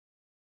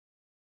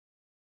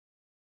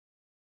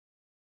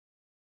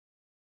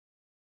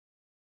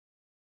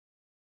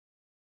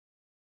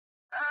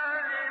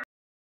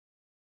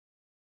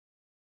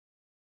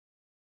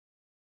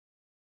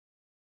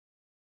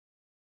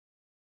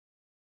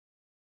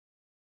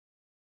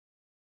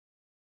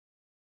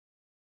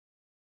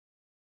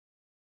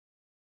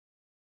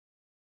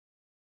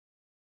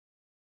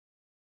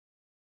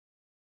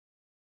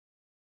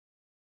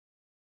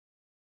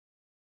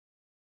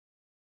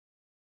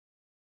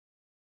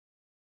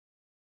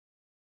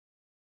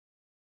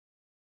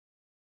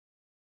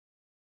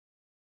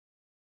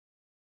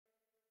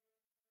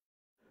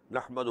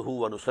नहमदुहु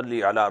व नुसल्ली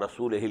अला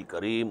रसूलिहिल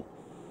करीम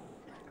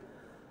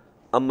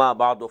अम्मा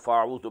बाद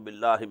फ़अऊज़ु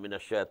बिल्लाहि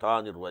मिनश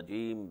शैतानिर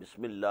रजीम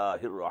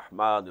बिस्मिल्लाहिर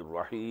रहमानिर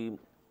रहीम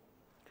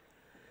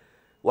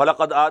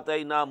वलक़द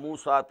आतैना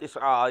मूसा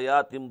तिस्अ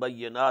आयातिन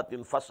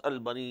बय्यिनातिन फ़स्अल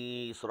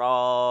बनी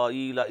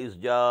इसराईल इज़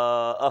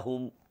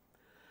जाअहुम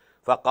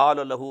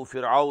फ़क़ाल लहू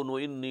फ़िरऔनु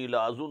इन्नी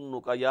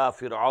लअज़ुन्नुका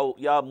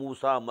या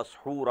मूसा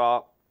मस्हूरा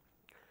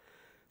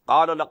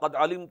क़ाल लक़द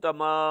अलिमत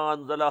मा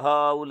अनज़ल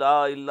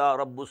हाउलाइ इल्ला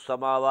रब्बुस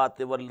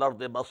समावाति वल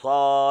अर्दि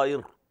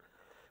बसाइर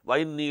व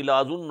इन्नी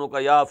लअज़ुन्नुका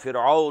या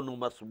फ़िरऔनु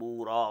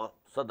मस्बूरा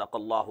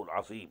सदक़ल्लाहुल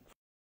अज़ीम।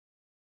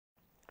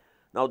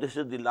 Now this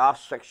is the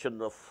last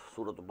section of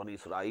Surah Bani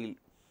Israel,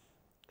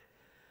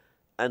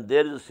 and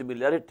there is a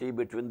similarity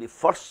between the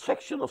first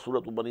section of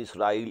Surah Bani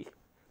Israel,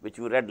 which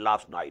we read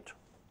last night,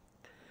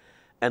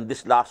 and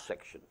this last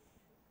section.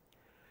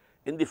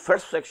 In the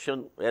first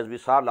section, as we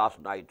saw last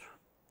night,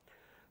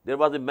 there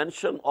was a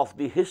mention of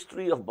the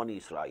history of Bani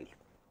Israel.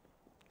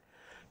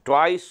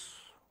 Twice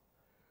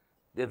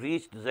they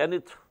reached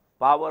zenith,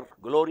 power,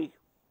 glory.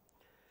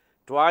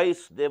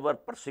 Twice they were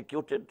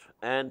persecuted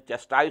and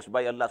chastised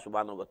by Allah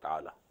subhanahu wa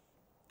ta'ala.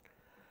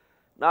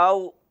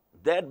 Now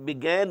that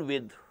began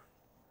with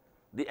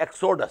the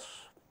Exodus,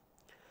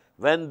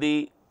 when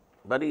the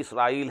Bani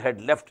Israel had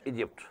left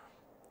Egypt.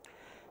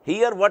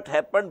 Here what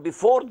happened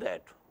before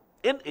that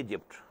in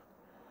Egypt,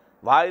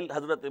 while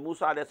Hazrat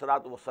Musa alayhi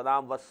salatu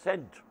wasalam was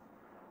sent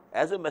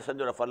as a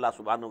messenger of Allah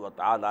subhanahu wa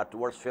ta'ala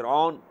towards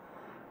Pharaoh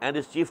and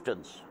his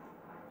chieftains,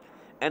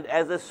 and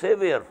as a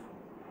savior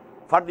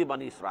for the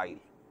Bani Israel.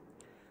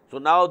 So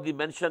now the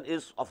mention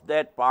is of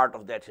that part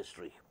of that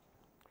history.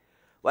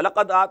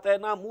 وَلَقَدْ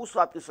آتَيْنَا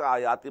مُوسَى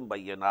تِسْعَ آيَاتٍ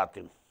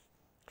بَيِّنَاتٍ.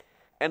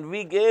 And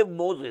we gave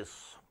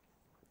Moses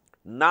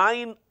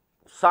 9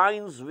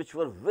 signs which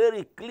were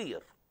very clear,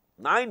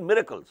 9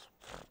 miracles.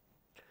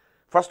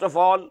 First of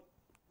all,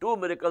 2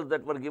 miracles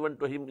that were given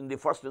to him in the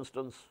first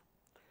instance.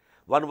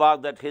 One was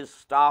that his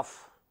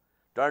staff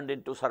turned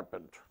into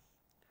serpent.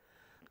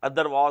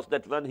 Other was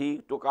that when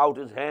he took out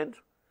his hand,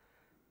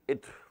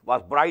 it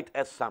was bright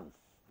as sun,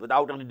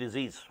 without any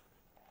disease.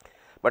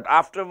 But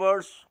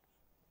afterwards,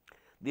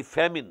 the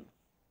famine,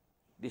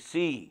 the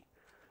sea,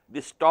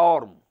 the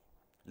storm,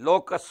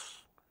 locusts,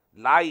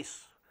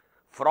 lice,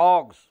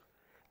 frogs,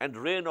 and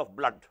rain of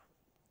blood.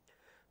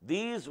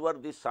 These were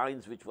the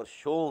signs which were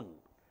shown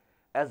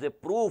as a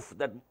proof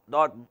that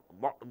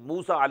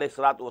Musa alayhi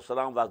salatu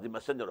wasalam was the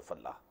messenger of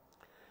Allah.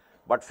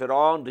 But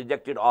Pharaoh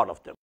rejected all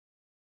of them.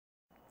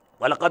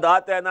 وَلَقَدْ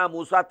آتَيْنَا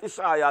مُوسَى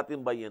تِسْعَ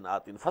آيَاتٍ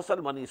بَيِّنَاتٍ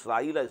فَاسْأَلْ بَنِي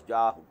إِسْرَائِيلَ إِذْ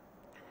جَاءَهُمْ.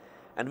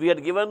 And we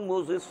had given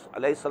Moses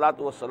alayhi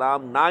salatu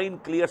wasalam 9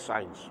 clear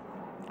signs.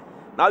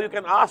 Now you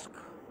can ask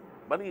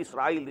Bani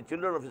Israel, the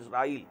children of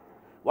Israel,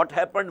 what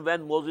happened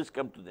when Moses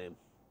came to them.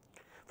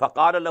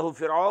 فَقَالَ لَهُ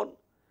فِرْعَوْنُ.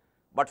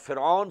 But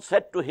Pharaoh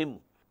said to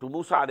him, to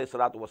Musa alayhi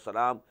salatu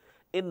wasalam,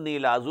 إِنِّي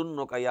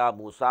لَأَظُنُّكَ يَا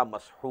مُوسَى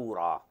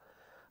مَسْحُورًا.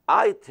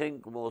 I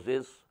think,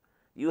 Moses,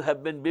 you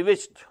have been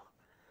bewitched.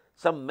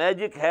 Some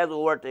magic has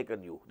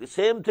overtaken you. The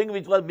same thing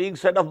which was being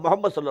said of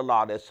Muhammad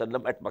sallallahu alayhi wa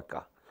sallam at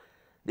Makkah.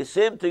 The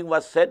same thing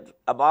was said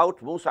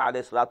about Musa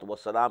alayhi salatu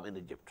wasalam in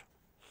Egypt.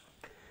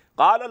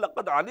 قَالَ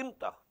لَقَدْ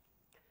عَلِمْتَ.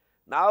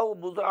 Now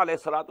Musa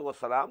alayhi salatu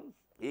wasalam,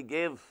 he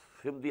gave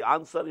him the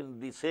answer in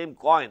the same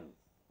coin.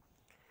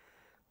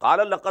 قَالَ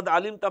لَقَدْ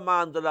عَلِمْتَ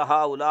مَا أَنزَلَ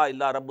هَؤُلَاءِ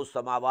إِلَّا رَبُّ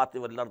السَّمَاوَاتِ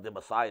وَالْأَرْضِ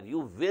بَصَائِرَ.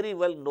 You very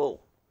well know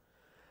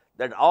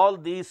that all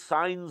these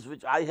signs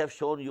which I have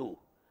shown you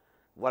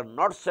were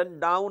not sent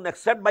down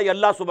except by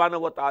Allah subhanahu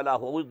wa ta'ala,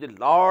 who is the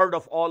Lord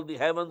of all the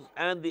heavens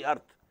and the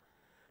earth,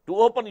 to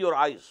open your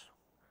eyes.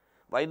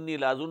 وَإِنِّي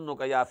لَأَظُنُّكَ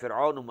يَا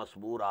فِرْعَوْنُ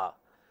مَسْبُورًا.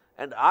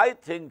 And I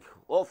think,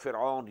 O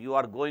Pharaoh, you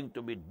are going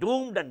to be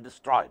doomed and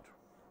destroyed.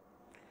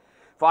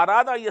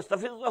 فَأَرَادَ أَن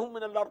يَسْتَفِزَّهُم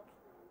مِّنَ الْأَرْضِ.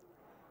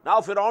 Now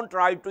Pharaoh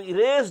tried to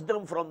erase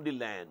them from the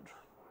land,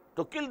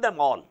 to kill them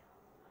all.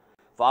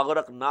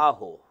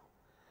 فَأَغْرَقْنَاهُ.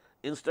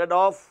 Instead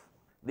of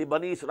the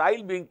Bani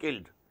Israel being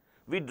killed,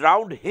 we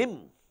drowned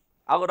him.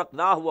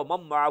 أَغْرَقْنَاهُ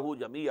وَمَن مَّعَهُ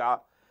جَمِيعًا.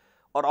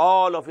 Or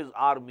all of his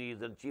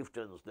armies and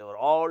chieftains, they were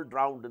all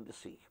drowned in the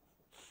sea.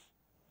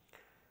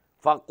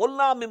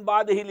 فَقُلْنَا مِن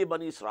بَعْدِهِ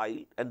لِبَنِي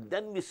إِسْرَائِيلَ. And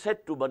then we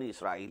said to Bani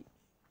Israel,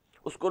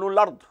 أُسْكُنُوا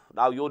الْأَرْضَ.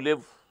 Now you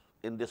live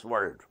in this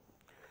world.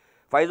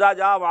 فَإِذَا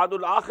جَاءَ وَعْدُ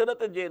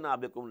الْآخِرَةِ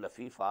جِئْنَا بِكُمْ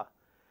لَفِيفًا.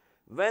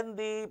 When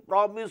the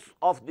promise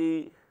of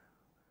the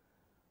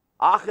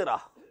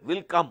Akhirah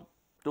will come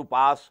to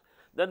pass,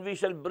 then we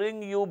shall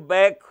bring you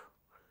back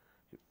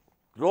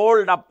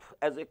rolled up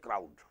as a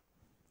crowd.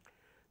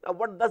 Now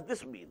what does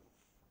this mean?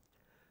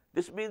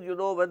 This means,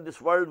 when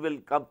this world will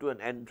come to an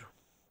end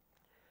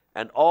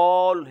and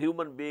all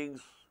human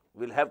beings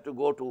will have to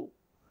go to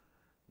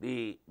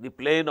the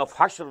plane of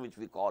Hashr, which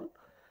we call,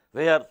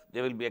 where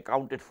they will be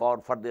accounted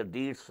for their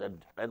deeds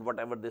and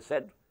whatever they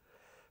said.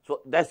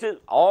 So that is,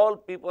 all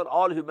people,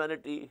 all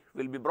humanity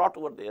will be brought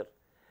over there.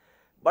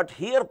 But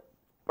here,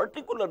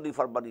 particularly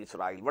for Bani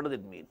Israel, what does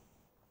it mean?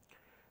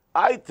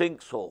 I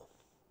think so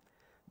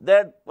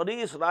that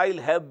Bani Israel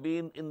have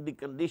been in the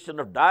condition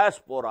of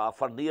diaspora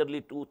for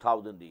nearly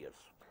 2000 years.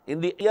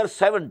 In the year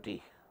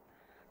 70,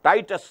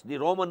 Titus, the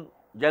Roman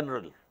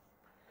general,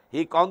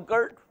 he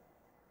conquered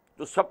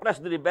to suppress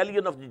the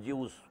rebellion of the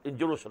Jews in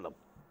Jerusalem.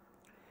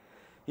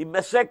 He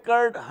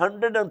massacred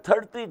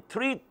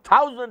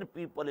 133,000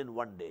 people in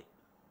one day,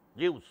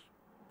 Jews.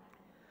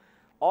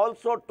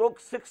 Also took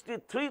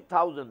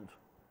 63,000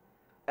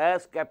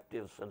 as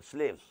captives and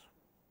slaves,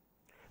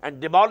 and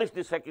demolished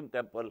the second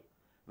temple,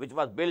 which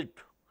was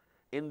built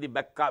in the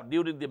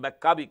during the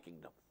Maccabi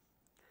kingdom,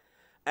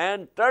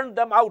 and turned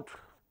them out.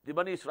 The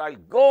Bani Israel,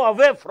 go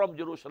away from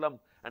Jerusalem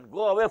and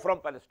go away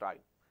from Palestine.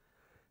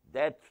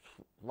 That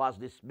was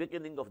this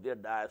beginning of their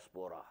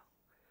diaspora.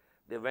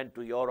 They went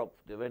to Europe,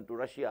 they went to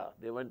Russia,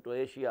 they went to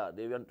Asia,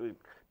 they went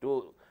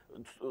to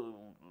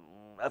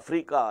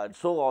Africa, and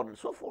so on and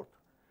so forth.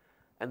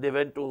 And they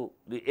went to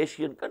the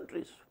Asian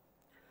countries.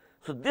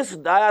 So this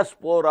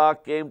diaspora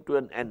came to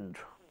an end.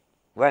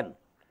 When?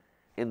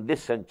 In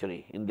this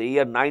century, in the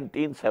year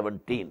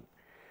 1917.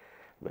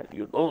 Well,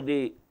 you know,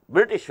 the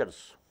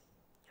Britishers,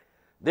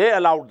 they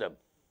allowed them,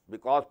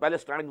 because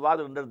Palestine was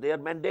under their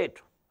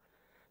mandate.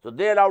 So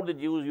they allowed the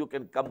Jews, you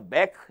can come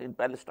back in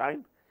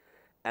Palestine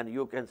and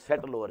you can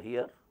settle over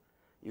here.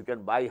 You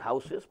can buy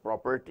houses,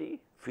 property,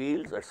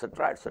 fields,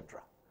 etc.,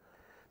 etc.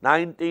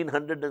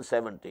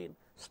 1917,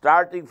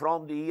 starting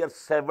from the year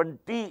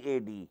 70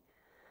 AD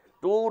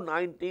to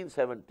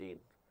 1917.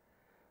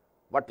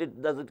 What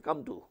does it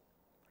come to?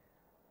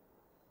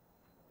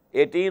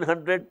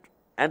 1800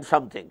 and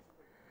something.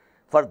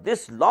 For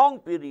this long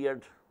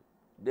period,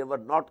 they were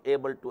not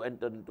able to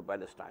enter into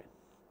Palestine.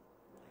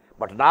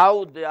 But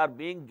now they are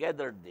being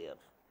gathered there,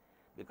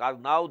 because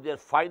now their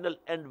final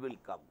end will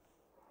come,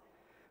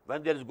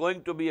 when there is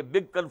going to be a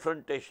big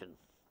confrontation.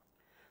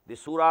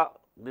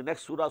 The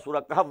next surah,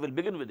 Surah KAHF, will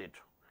begin with it.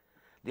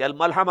 The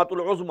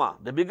Al-Malhamatul Uzma,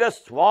 the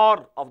biggest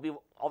war of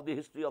the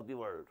history of the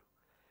world.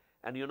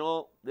 And you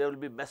know, there will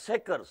be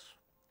massacres,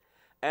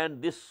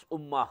 and this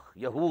Ummah,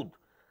 Yahud,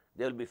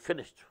 they will be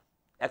finished,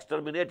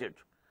 exterminated,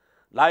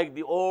 like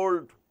the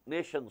old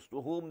nations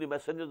to whom the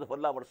messengers of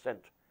Allah were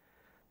sent.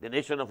 The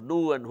nation of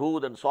Nuh and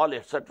Hud and Salih,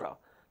 etc.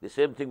 The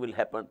same thing will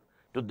happen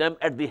to them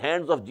at the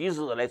hands of Jesus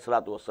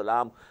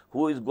ﷺ,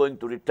 who is going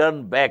to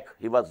return back.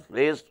 He was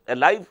raised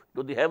alive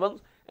to the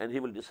heavens, and he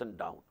will descend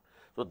down.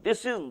 So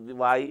this is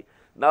why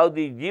now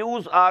the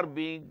Jews are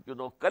being,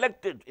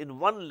 collected in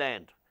one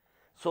land,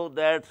 so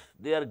that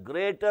their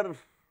greater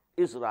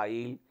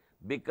Israel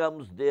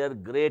becomes their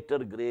greater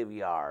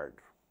graveyard.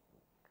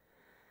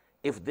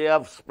 If they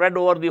have spread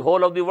over the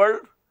whole of the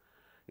world,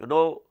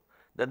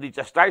 then the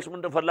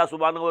chastisement of Allah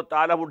subhanahu wa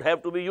ta'ala would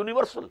have to be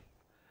universal.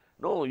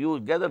 No, you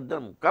gather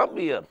them, come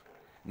here,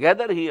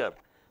 gather here,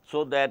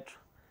 so that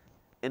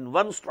in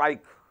one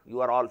strike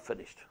you are all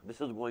finished. This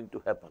is going to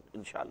happen,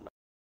 inshallah.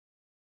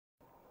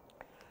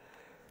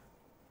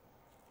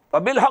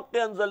 وَبِالْحَقِّ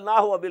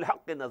أَنزَلْنَاهُ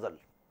وَبِالْحَقِّ نَزَلْ.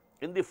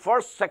 In the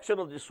first section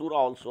of the surah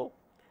also,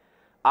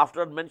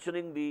 after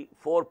mentioning the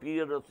 4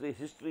 periods of the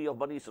history of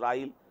Bani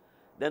Israel,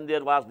 then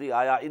there was the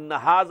ayah, إِنَّ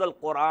هَذَا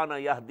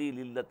الْقُرْآنَ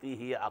يَهْدِي لِلَّتِي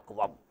هِيَ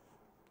أَقْوَمُ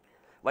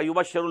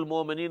وَيُبَشِّرُ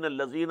الْمُؤْمِنِينَ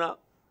الَّذِينَ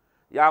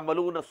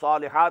يَعْمَلُونَ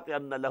الصَّالِحَاتِ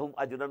أَنَّ لَهُمْ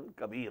أَجْرًا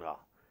كَبِيرًا.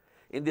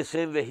 In the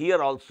same way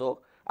here also,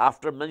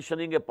 after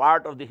mentioning a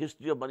part of the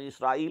history of Bani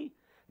Israel,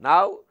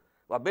 now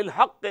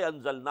وَبِالْحَقِّ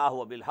أَنزَلْنَاهُ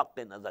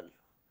وَبِالْحَقِّ نَزَلْ.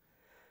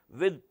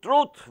 With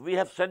truth we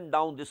have sent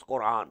down this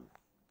Quran,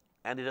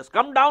 and it has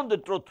come down the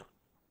truth.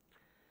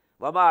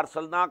 وَمَا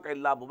أَرْسَلْنَاكَ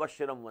إِلَّا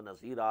مُبَشِّرًا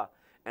وَنَذِيرًا.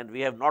 And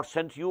we have not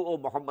sent you, O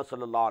Muhammad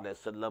sallallahu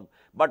alayhi wa sallam,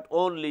 but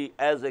only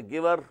as a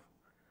giver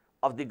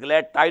of the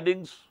glad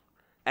tidings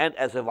and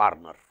as a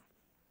warner.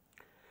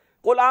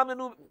 قُلْ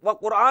آمِنُوا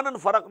وَقُرْآنًا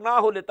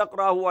فَرَقْنَاهُ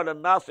لِتَقْرَأَهُ عَلَى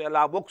النَّاسِ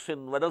عَلَى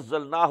مُكْثٍ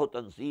وَنَزَّلْنَاهُ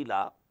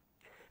تَنزِيلًا.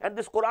 And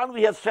this Quran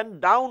we have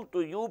sent down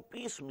to you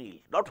piecemeal,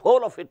 not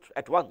whole of it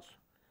at once,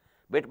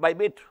 bit by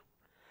bit,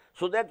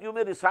 so that you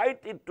may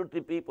recite it to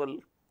the people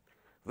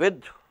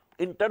with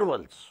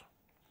intervals.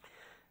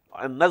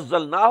 And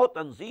nazzalnahu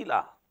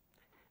tanzila,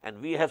 and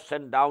we have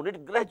sent down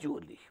it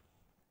gradually.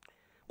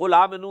 Qul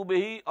aminu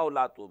bihi aw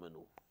la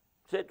tu'minu.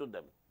 Say to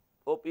them,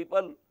 O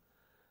people,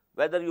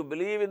 whether you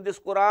believe in this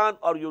Quran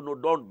or you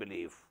don't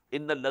believe,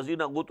 innal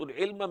lazina utul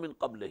ilma min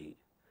qablihi,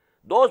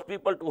 those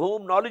people to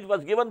whom knowledge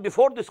was given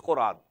before this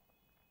Quran,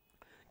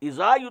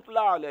 iza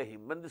yutla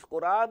alayhim, when this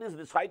Quran is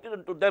recited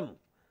unto them,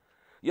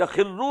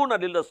 yakhirruna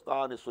lil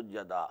asqani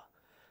sujada,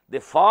 they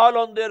fall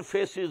on their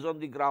faces on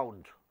the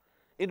ground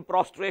in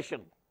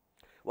prostration.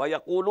 Wa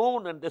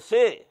yaqulun, and they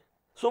say,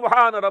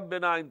 Subhana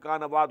Rabbina in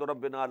kana wa'du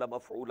Rabbina la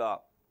maf'ula.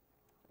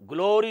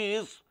 Glory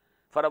is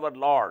for our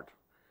Lord.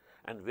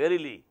 And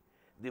verily,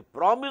 the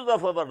promise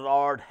of our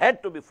Lord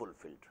had to be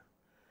fulfilled.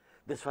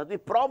 This was the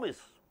promise.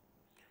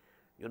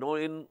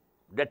 In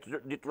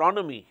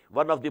Deuteronomy,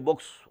 one of the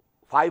books,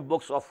 5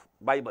 books of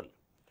Bible,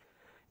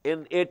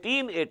 in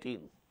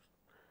 18:18,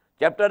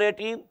 chapter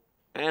 18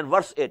 and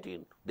verse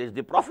 18, there is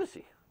the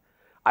prophecy.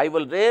 I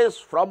will raise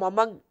from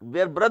among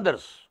their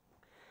brothers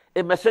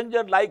a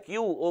messenger like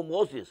you, O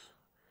Moses,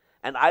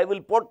 and I will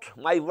put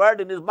my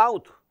word in his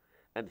mouth,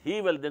 and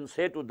he will then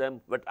say to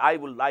them what I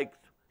would like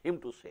him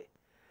to say.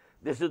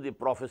 This is the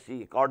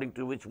prophecy according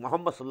to which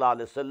Muhammad sallallahu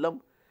alaihi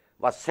wasallam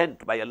was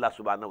sent by Allah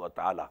subhanahu wa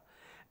ta'ala.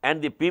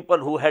 And the people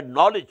who had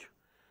knowledge,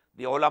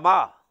 the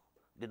ulama,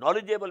 the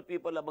knowledgeable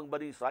people among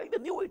Bani Israel, they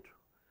knew it.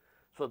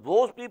 So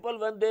those people,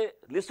 when they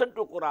listened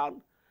to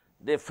Quran,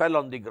 they fell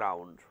on the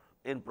ground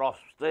in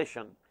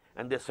prostration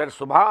and they said,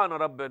 Subhana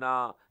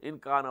Rabbina, in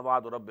kana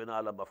wa'du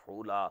Rabbina la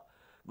maf'ula.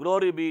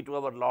 Glory be to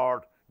our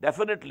Lord.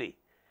 Definitely,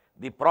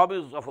 the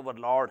promise of our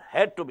Lord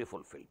had to be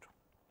fulfilled.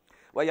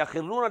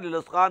 وَيَخِرُّونَ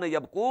لِلْأَذْقَانِ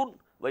يَبْكُونَ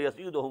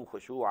وَيَزِيدُهُمْ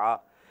خُشُوعًا.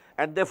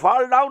 And they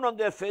fall down on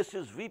their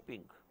faces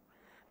weeping.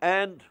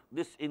 And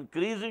this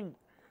increases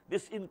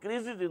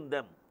in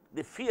them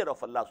the fear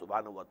of Allah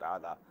subhanahu wa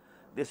ta'ala.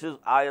 This is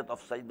ayat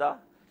of sajda,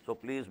 so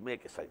please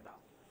make a sajda.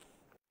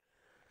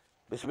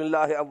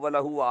 Bismillah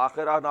awwalahu wa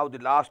akhirah. Now the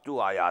last two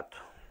ayat.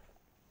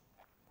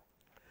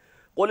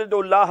 قُلِ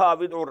ادْعُوا اللَّهَ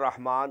أَوِ ادْعُوا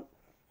الرَّحْمَنَ.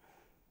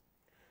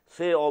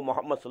 Say, O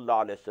Muhammad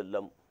sallallahu alayhi wa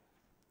sallam,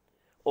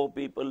 O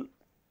people,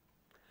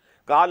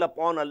 call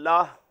upon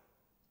Allah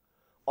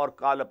or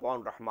call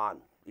upon Rahman.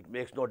 It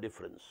makes no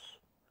difference.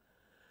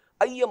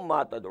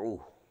 أَيَّمَّا تَدْعُوهُ.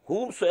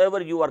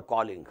 Whomsoever you are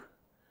calling.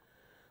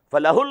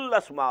 فَلَهُ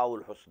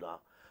الْأَسْمَاءُ الْحُسْنَى.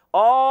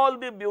 All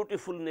the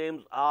beautiful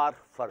names are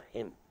for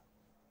him.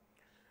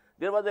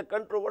 There was a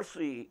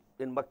controversy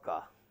in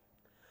Makkah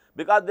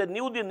because they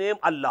knew the name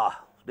Allah.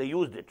 They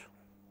used it.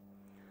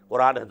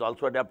 Quran has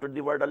also adapted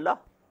the word Allah.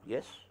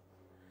 Yes.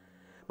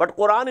 But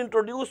Quran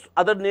introduced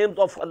other names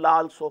of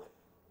Allah also.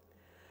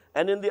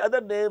 And in the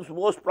other names,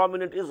 most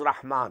prominent is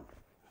Rahman.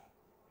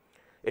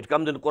 It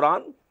comes in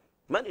Quran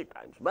many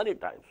times, many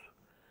times.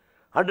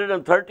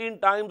 113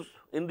 times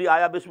in the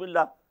ayah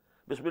Bismillah,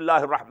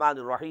 Bismillahir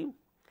Rahmanir Rahim.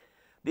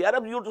 The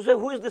Arabs used to say,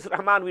 who is this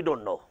Rahman? We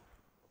don't know.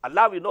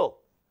 Allah we know.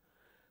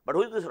 But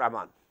who is this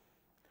Rahman?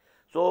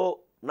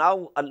 So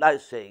now Allah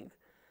is saying,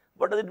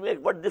 what does it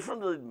make? What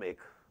difference does it make?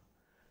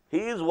 He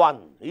is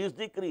one. He is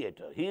the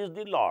creator. He is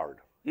the Lord.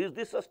 He is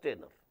the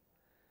sustainer.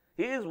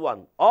 He is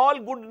one. All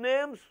good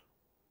names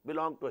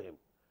belong to him.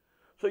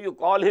 So you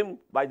call him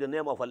by the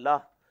name of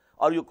Allah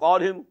or you call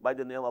him by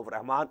the name of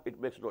Rahman, it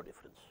makes no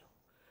difference.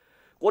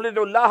 قُلِ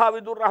ادْعُوا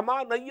اللَّهَ وَادْعُوا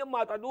الرَّحْمَنَ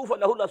أَيَّمَّا تَدْعُوا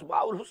فَلَهُ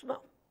الْأَسْمَاءُ الْحُسْنَى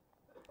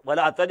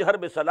وَلَا تَجْهَرْ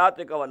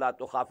بِصَلَاتِكَ وَلَا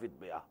تُخَافِتْ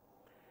بِهَا.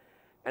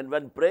 And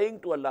when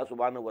praying to Allah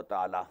subhanahu wa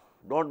ta'ala,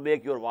 don't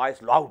make your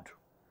voice loud.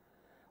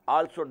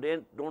 Also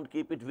don't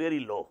keep it very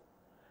low.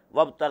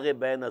 وَابْتَغِ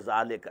بَيْنَ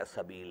ذَلِكَ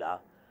سَبِيلًا.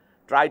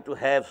 Try to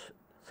have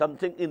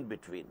something in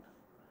between.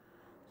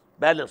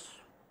 Balance.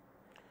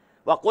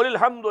 وَقُلِ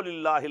الْحَمْدُ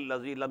لِلَّهِ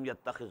الَّذِي لَمْ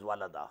يَتَّخِذْ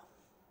وَلَدًا.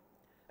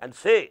 And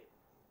say,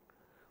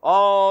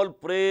 all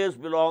praise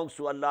belongs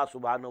to Allah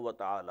subhanahu wa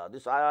ta'ala.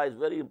 This ayah is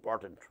very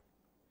important.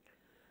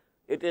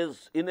 It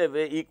is in a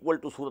way equal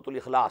to Surah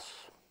Al-Ikhlas.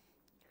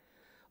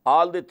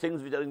 All the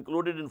things which are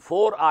included in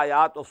 4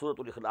 ayat of Surah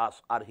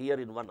Al-Ikhlas are here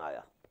in one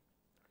ayah.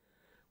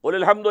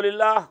 قُلِ الْحَمْدُ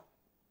لِلَّهِ.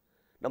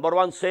 Number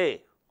 1,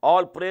 say,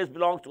 all praise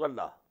belongs to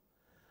Allah.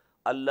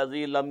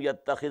 الَّذِي لَمْ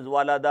يَتَّخِذْ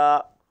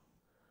وَلَدًا.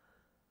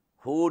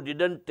 Who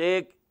didn't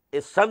take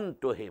a son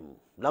to him.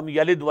 لَمْ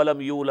يَلِدْ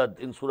وَلَمْ يُولَدْ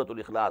in Surah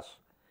Al-Ikhlas.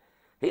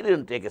 He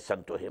didn't take a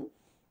son to him.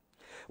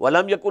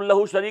 وَلَمْ يَكُنْ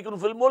لَهُ شَرِيكٌ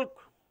فِي الْمُلْكِ.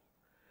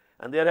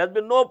 And there has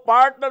been no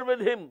partner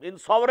with him in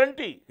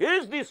sovereignty. He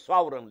is the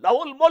sovereign.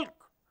 Lahul mulk.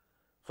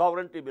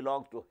 Sovereignty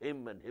belongs to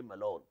him and him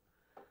alone.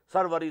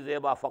 Sarvari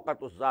zeba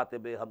faqat us zaat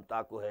be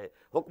hamta ko hai.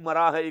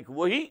 Hukmara hai ek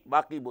wahi,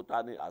 baki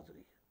butane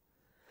azri.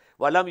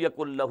 Walam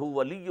yakul lahu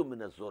waliyyun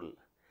min az-zul.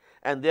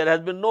 And there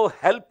has been no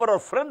helper or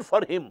friend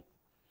for him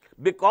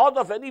because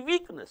of any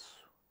weakness.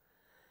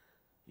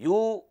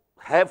 You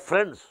have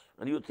friends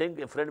and you think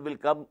a friend will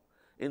come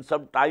in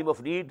some time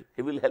of need,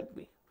 he will help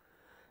me.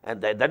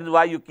 And that is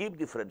why you keep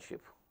the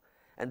friendship.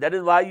 And that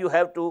is why you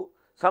have to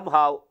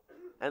somehow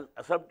and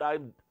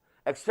sometimes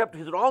accept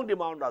his wrong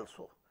demand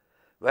also.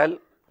 Well,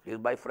 he is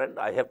my friend,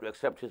 I have to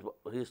accept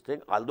his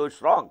thing, although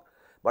it's wrong.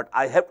 But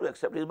I have to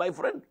accept he is my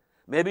friend.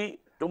 Maybe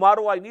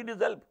tomorrow I need his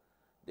help.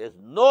 There is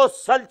no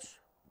such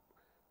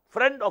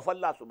friend of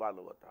Allah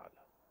subhanahu wa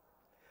ta'ala.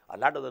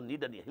 Allah doesn't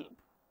need any help.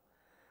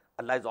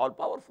 Allah is all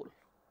powerful.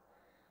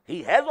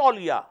 He has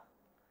awliya.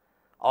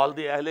 All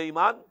the Ahle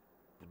Iman,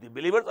 the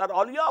believers are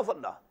awliya of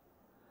Allah.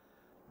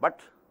 But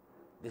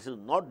this is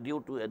not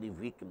due to any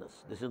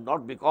weakness. This is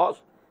not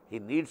because he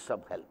needs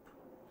some help.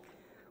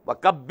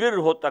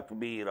 وَكَبِّرْهُ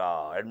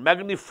تَكْبِيرًا. And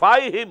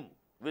magnify him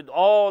with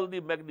all the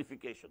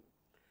magnification.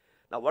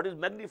 Now what is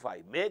magnify?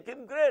 Make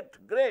him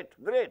great,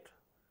 great, great.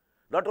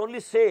 Not only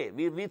say,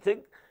 we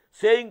think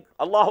saying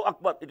Allahu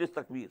Akbar, it is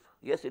takbir.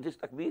 Yes, it is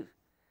takbir.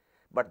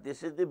 But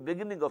this is the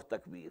beginning of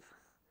takbir.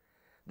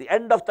 The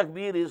end of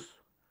takbir is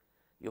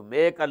you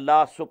make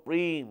Allah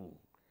supreme,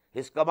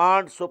 His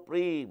command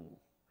supreme.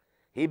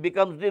 He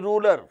becomes the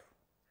ruler.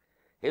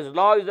 His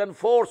law is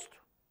enforced.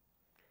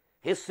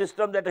 His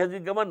system that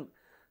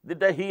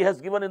He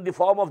has given in the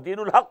form of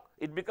Deenul Haq,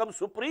 it becomes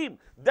supreme.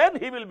 Then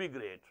He will be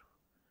great.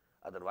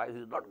 Otherwise,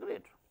 He is not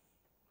great.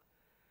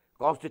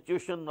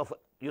 Constitution of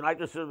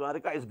United States of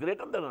America is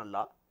greater than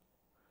Allah.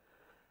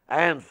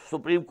 And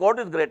Supreme Court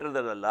is greater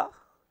than Allah.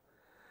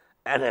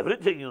 And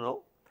everything,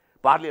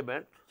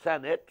 Parliament,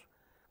 Senate,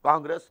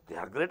 Congress, they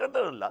are greater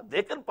than Allah.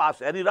 They can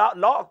pass any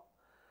law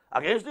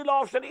against the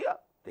law of Sharia.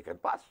 They can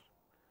pass.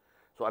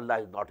 So Allah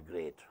is not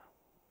great.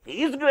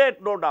 He is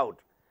great, no doubt.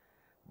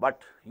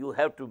 But you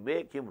have to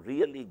make him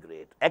really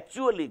great,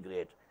 actually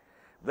great,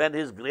 when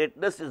his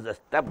greatness is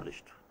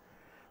established.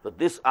 So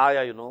this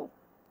ayah,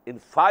 in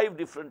 5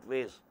 different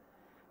ways,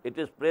 it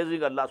is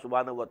praising Allah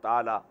subhanahu wa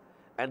ta'ala,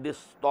 and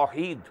this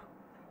tawheed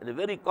in a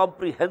very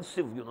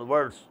comprehensive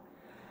words.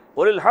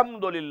 قُلِ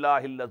الْحَمْدُ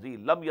لِلَّهِ الَّذِي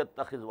لَمْ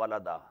يَتَّخِذْ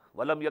وَلَدًا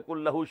وَلَمْ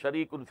يَكُنْ لَهُ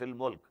شَرِيكٌ فِي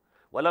الْمُلْكِ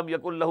وَلَمْ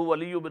يَكُنْ لَهُ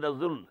وَلِيٌّ مِنَ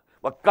الذُّلِّ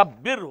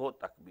وَكَبِّرْهُ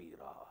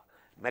تَكْبِيرًا.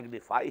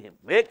 Magnify him,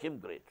 make him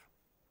great.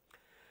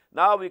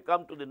 Now we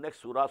come to the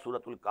next surah,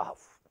 Suratul KAHF.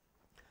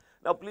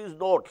 Now please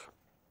note,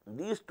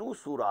 these 2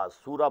 surahs,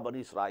 Surah Bani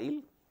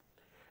Israel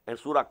and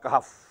Surah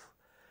KAHF,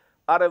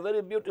 are a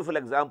very beautiful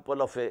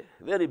example of a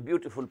very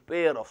beautiful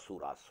pair of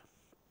surahs.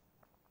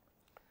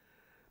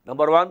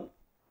 Number 1,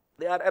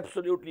 they are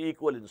absolutely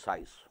equal in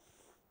size.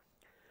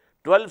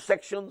 12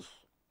 sections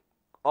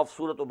of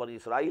Surah Bani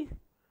Israel,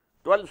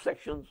 12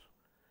 sections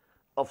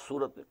of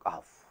Surah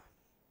KAHF.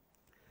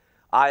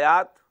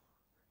 Ayat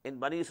in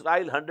Bani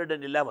Israel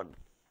 111,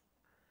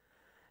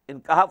 in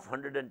KAHF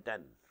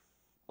 110,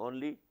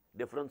 only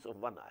difference of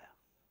 1 ayah.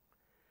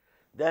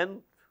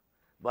 Then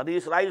Bani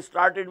Israel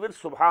started with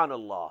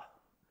Subhanallah.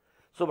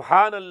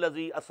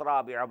 Subhanallazi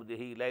asra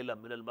bi'abdihi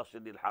laylan min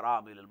al-masjid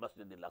al-haram ila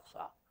al-masjid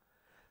al-aqsa.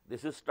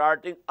 This is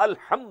starting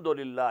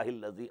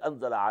Alhamdulillahillazi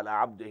anzala ala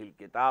abdihi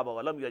al-kitaba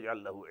wa lam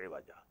yaj'al lahu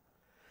iwaja.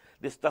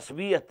 This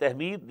tasbih,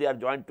 tahmeed, they are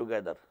joined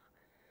together.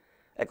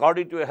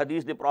 According to a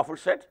hadith, the Prophet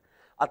said,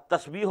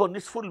 At-tasbihu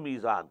nisful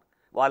mizan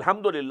wa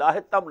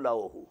alhamdulillahi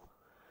tamla'uhu.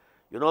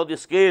 The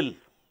scale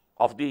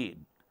of the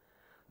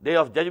Day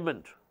of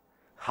Judgment,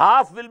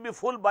 half will be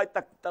full by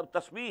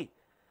tasbih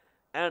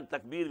and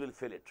takbir will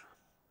fill it.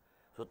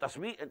 So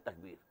tasbih and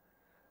takbir.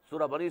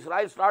 Surah Bani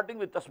Israel starting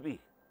with tasbih.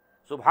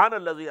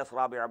 Subhanallazi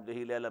asra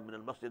bi'abdihi laylan min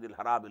al-masjid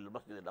al-haram ila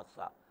al-masjid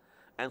al-aqsa.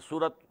 And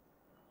Surah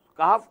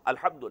KAHF,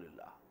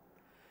 Alhamdulillah.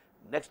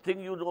 Next thing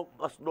you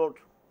must note,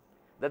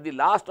 that the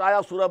last ayah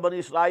of Surah Bani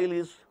Israel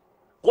is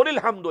Qul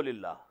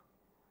alhamdulillah.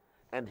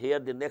 And here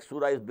the next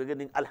surah is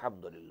beginning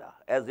Alhamdulillah,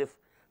 as if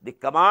the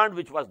command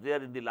which was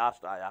there in the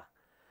last ayah,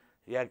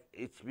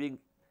 it's being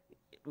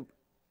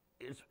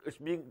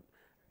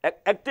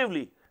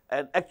actively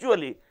and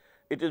actually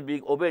it is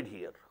being obeyed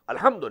here.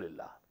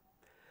 Alhamdulillah.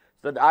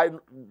 So I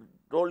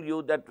told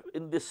you that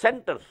in the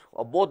center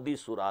of both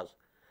these surahs,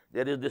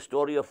 there is the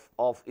story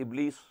of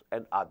Iblis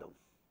and Adam.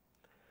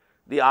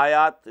 The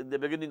ayat in the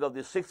beginning of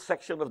the 6th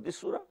section of this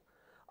surah,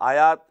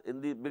 ayat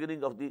in the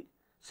beginning of the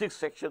 6th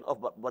section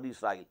of Bani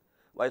Israel.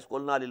 وَإِذْ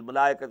قُلْنَا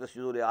لِلْمَلَائِكَةِ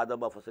اسْجُدُوا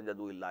لِآدَمَ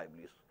فَسَجَدُوا إِلَّا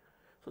إِبْلِيسَ.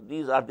 So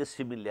these are the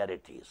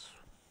similarities.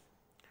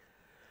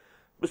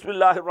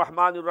 Bismillahir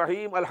Rahmanir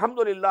Rahim.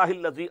 Alhamdulillahi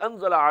allazi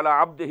anzala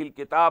ala abdihi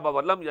al-kitaba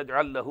wa lam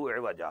yaj'al lahu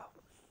iwaja.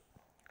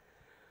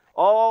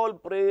 All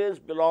praise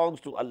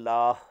belongs to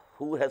Allah,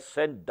 who has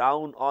sent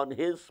down on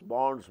his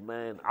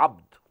bondsman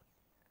Abd.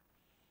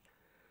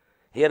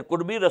 Here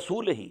could be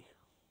Rasulihi,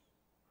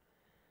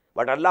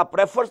 but Allah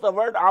prefers the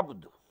word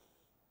Abd.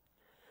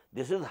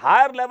 This is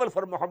higher level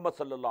for Muhammad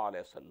sallallahu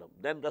alayhi wa sallam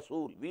than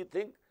Rasul. We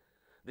think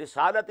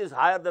Risalat is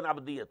higher than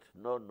Abdiyat.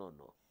 No.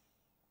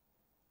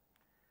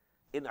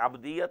 In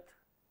Abdiyat,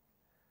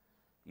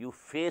 you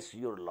face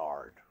your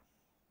Lord.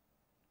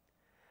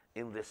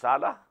 In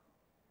Risala,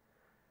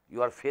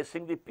 you are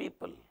facing the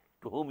people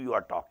to whom you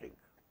are talking.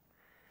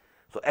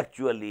 So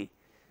actually,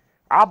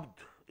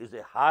 Abd is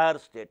a higher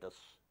status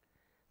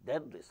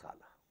than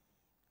Risala.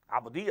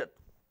 Abdiyat.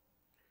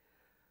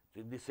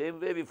 In the same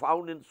way we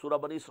found in Surah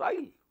Bani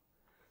Israel.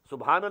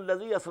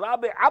 Subhanallazi asra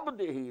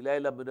bi'abdihi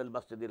laylan min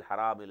al-masjid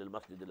al-haram ila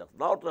al-masjid al-aqsa.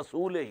 Not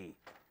Rasulihi.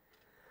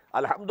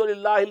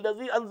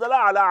 Alhamdulillahillazi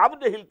anzala ala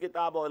abdihi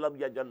al-kitaba wa lam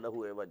yaj'al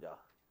lahu iwaja.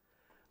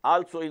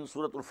 Also in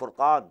Surah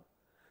Al-Furqan,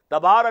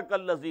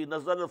 Tabarakallazi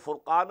nazzala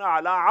al-furqana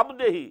ala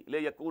abdihi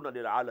liyakuna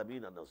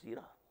lil-alamina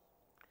nazira.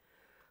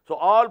 So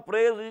all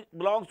praise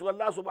belongs to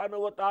Allah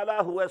subhanahu wa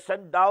ta'ala, who has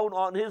sent down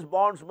on his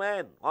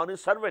bondsman, on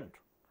his servant,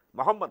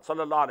 Muhammad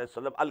sallallahu alayhi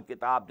wa sallam,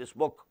 al-kitab, this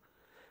book.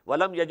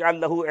 Walam yaj'al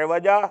lahu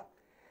iwaja,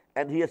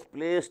 and he has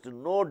placed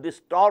no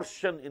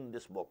distortion in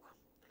this book.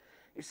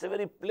 It's a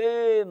very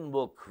plain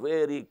book,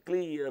 very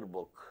clear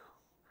book.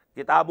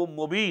 Kitabun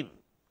mubin.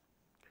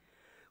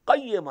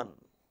 Qayyiman.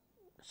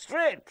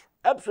 Straight,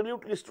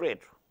 absolutely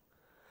straight.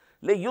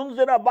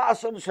 Liyunzira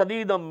ba'san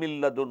shadidan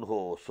min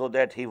ladunhu, so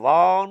that he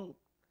warn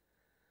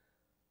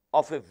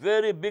of a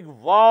very big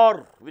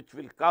war which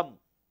will come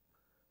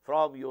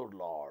from your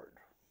Lord.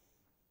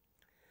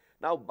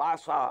 Now,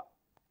 Basa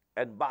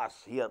and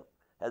Bas here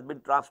has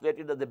been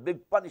translated as a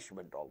big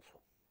punishment also.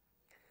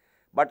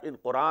 But in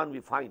Quran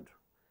we find,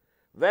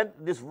 when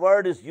this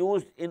word is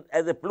used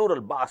as a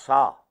plural,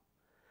 Basa,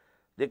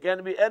 there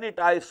can be any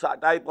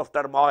type of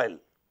turmoil,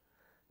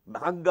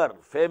 hunger,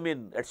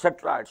 famine,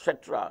 etc.,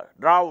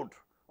 drought,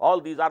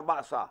 all these are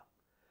Basa.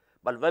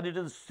 But when it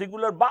is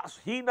singular Bas,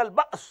 Heen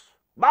al-Bas,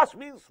 Bas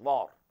means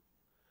war.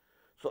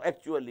 So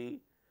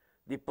actually,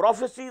 the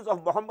prophecies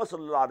of Muhammad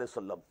sallallahu alaihi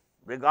wasallam,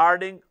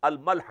 regarding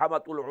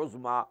al-malhamatul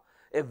uzma,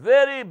 a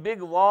very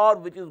big war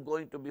which is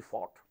going to be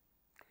fought.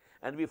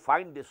 And we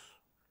find this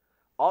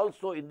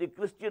also in the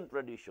Christian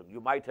tradition.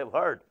 You might have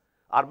heard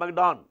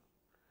Armageddon.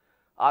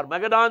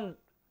 Armageddon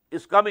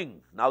is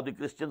coming. Now the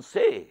Christians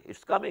say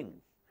it's coming.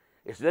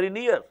 It's very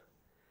near.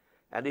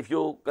 And if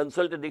you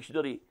consult a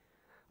dictionary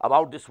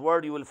about this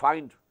word, you will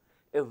find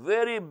a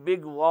very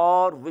big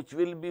war which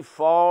will be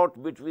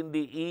fought between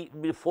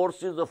the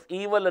forces of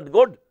evil and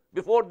good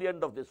before the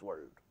end of this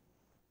world.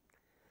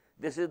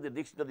 This is the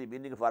dictionary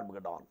meaning of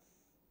Armageddon.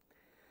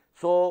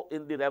 So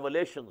in the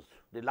Revelations,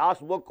 the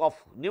last book of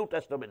New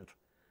Testament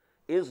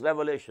is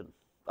Revelation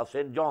of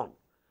St. John.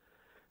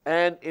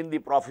 And in the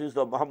prophecies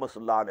of Muhammad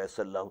sallallahu alaihi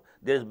wasallam,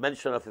 there is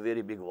mention of a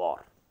very big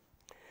war.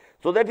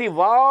 So that he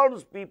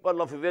warns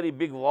people of a very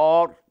big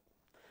war.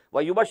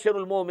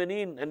 وَيُبَشِّرُ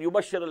الْمُؤْمِنِينَ and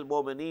يُبَشِّرُ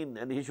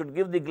الْمُؤْمِنِينَ, and he should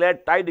give the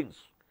glad tidings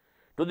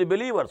to the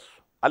believers,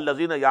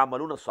 الَّذِينَ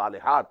يَعْمَلُونَ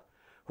الصَّالِحَاتِ,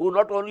 who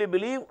not only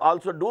believe,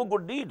 also do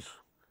good deeds.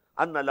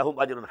 أَنَّ لَهُمْ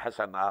أَجْرٌ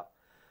حَسَنًا,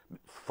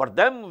 for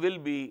them will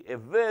be a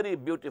very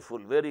beautiful,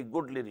 very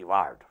goodly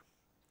reward.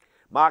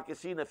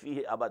 مَاكِثِينَ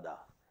فِيهِ أَبَدًا,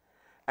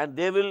 and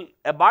they will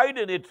abide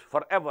in it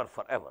forever,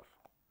 forever.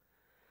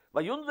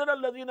 وَيُنذِرَ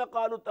الَّذِينَ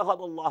قَالُوا اتَّخَذَ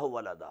اللَّهُ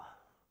وَلَدًا,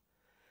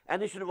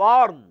 and he should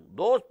warn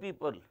those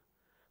people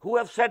who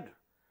have said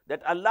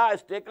that Allah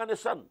has taken a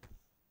son.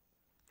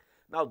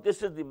 Now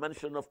this is the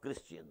mention of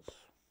Christians,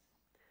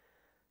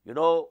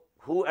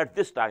 who at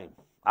this time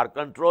are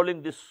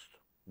controlling this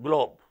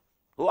globe.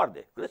 Who are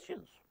they?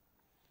 Christians.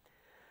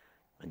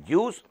 And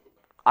Jews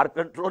are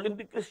controlling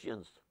the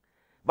Christians,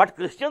 but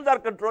Christians are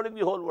controlling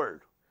the whole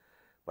world.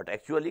 But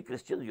actually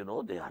Christians,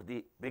 they are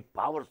the big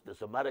powers.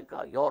 This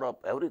America,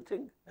 Europe,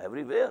 everything,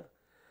 everywhere.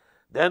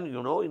 Then,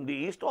 in the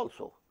East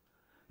also,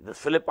 the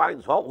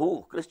Philippines,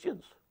 who?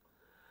 Christians.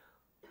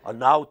 And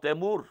now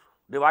Timur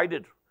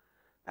divided,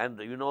 and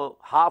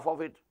half of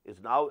it is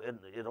now in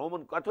a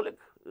Roman Catholic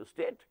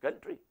state,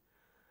 country.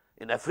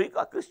 In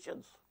Africa,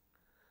 Christians.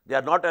 They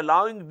are not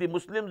allowing the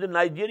Muslims in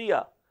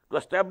Nigeria to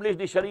establish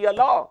the Sharia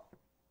law.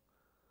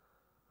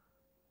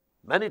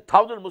 Many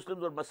thousand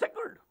Muslims were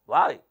massacred.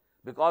 Why?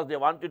 Because they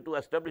wanted to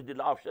establish the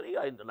law of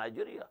Sharia in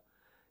Nigeria,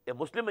 a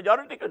Muslim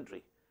majority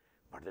country.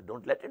 But they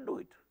don't let it do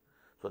it.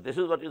 So this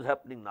is what is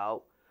happening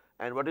now,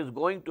 and what is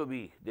going to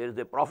be. There is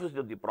a prophecy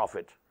of the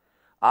Prophet.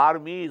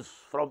 Armies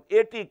from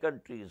 80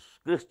 countries,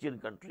 Christian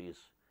countries,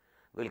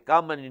 will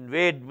come and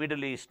invade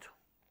Middle East.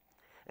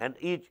 And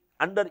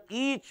under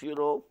each,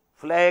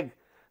 flag,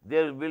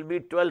 there will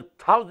be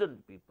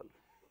 12,000 people.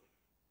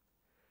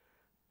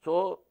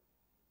 So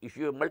if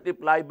you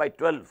multiply by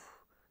 12,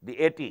 the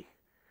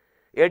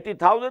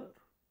 80,000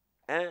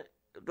 and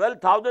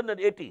 12,000 and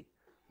 80,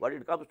 what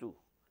it comes to?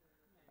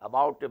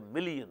 About 1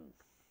 million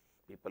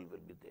people will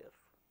be there.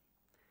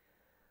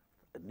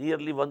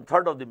 Nearly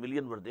 1/3 of the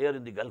million were there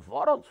in the Gulf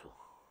War also.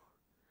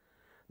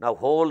 Now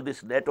whole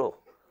this NATO,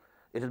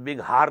 it is being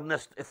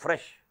harnessed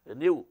afresh,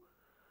 anew,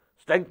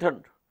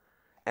 strengthened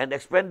and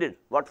expanded.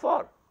 What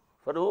for?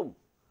 For whom?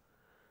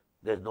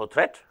 There is no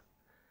threat.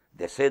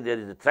 They say there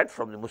is a threat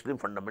from the Muslim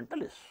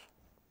fundamentalists.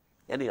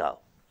 Anyhow.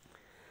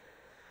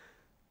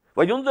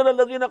 وَيُنذِرَ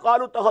الَّذِينَ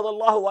قَالُوا اتَّخَذَ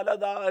اللَّهُ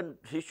وَلَدًا, and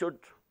he should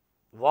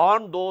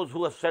warn those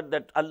who have said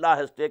that Allah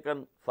has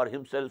taken for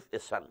himself a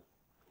son.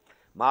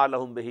 مَا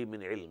لَهُمْ بِهِ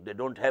مِنْ عِلْمٍ, they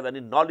don't have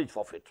any knowledge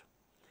of it.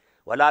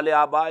 وَلَا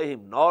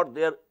لِآبَائِهِمْ, nor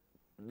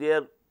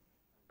their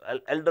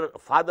elder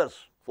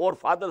fathers,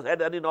 forefathers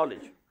had any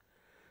knowledge.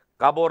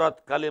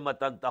 كَبُرَتْ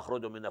كَلِمَةً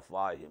تَخْرُجُ مِنْ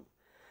أَفْوَاهِهِمْ,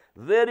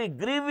 very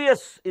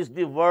grievous is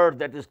the word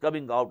that is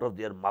coming out of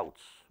their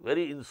mouths,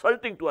 very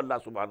insulting to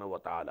Allah subhanahu wa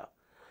ta'ala.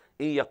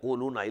 إِن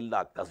يَقُولُونَ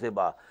إِلَّا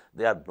كَذِبًا,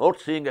 they are not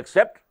saying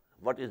except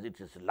what is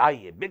it is lie,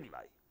 a big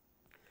lie.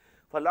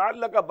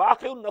 فَلَعَلَّكَ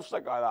بَاخِعٌ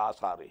نَفْسَكَ عَلَىٰ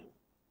آثَارِهِمْ,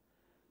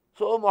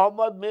 so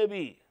Muhammad, may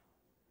be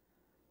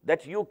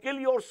that you kill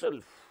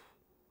yourself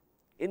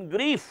in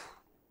grief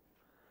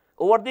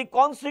over the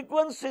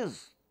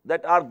consequences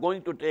that are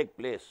going to take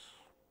place.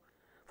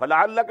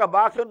 فَلَعَلَّكَ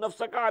بَاخِعٌ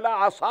نَفْسَكَ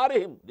عَلَىٰ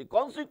آثَارِهِمْ, the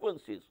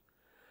consequences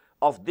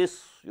of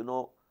this,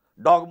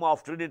 dogma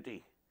of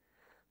Trinity,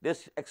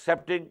 this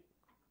accepting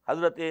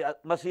Hazrat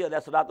Masih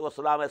alayhi salatu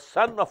wasalam as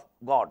son of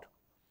God.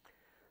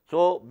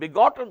 So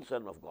begotten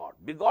son of God,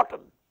 begotten.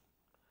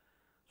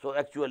 So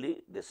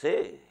actually they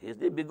say he is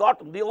the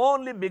begotten, the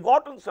only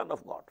begotten son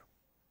of God.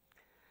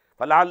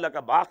 فَلَعَلَّكَ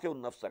بَاخِعٌ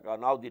نَفْسَكَ,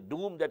 now the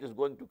doom that is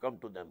going to come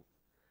to them,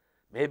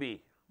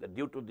 maybe that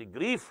due to the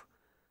grief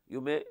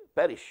you may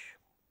perish.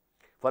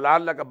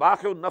 فَلَعَلَّكَ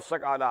بَاخِعٌ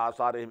نَفْسَكَ عَلَىٰ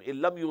آثَارِهِمْ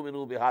إِن لَمْ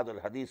يُؤْمِنُوا بِهَذَا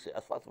الْحَدِيثِ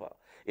أَسْفًا,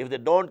 if they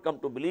don't come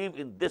to believe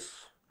in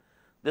this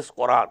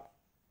Quran.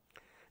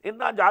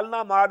 إِنَّا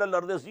جَعَلْنَا مَعَ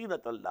الْأَرْضِ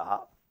زِينَةً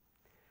لَهَا,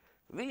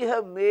 we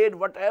have made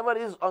whatever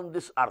is on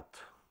this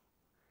earth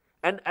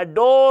an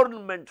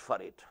adornment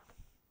for it.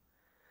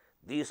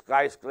 These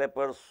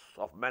skyscrapers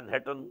of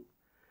Manhattan,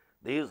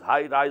 these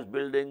high-rise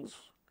buildings,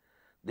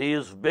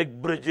 these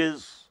big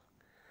bridges,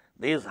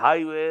 these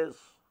highways,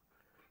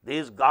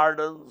 these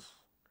gardens,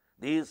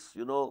 these,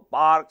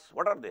 parks,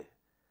 what are they?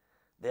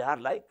 They are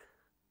like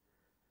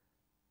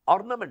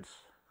ornaments.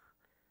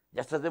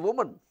 Just as a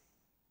woman,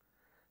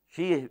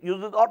 she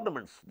uses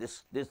ornaments.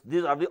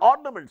 These are the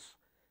ornaments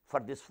for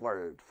this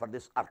world, for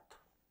this earth.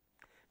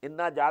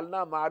 Inna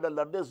jalna ma'al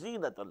al-ardi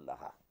zinatan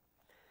laha.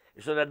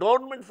 It's an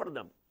adornment for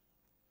them.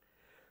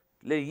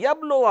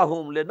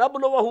 لِيَبْلُوَهُمْ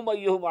لِنَبْلُوَهُمْ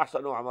أَيُّهُمْ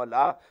أَحْسَنُ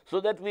عَمَلًا,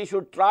 so that we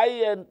should try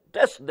and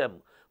test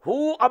them.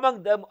 Who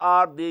among them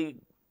are the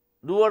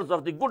doers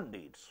of the good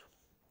deeds?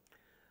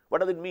 What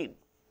does it mean?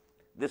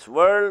 This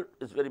world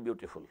is very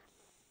beautiful.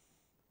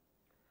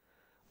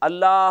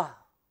 Allah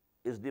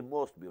is the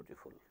most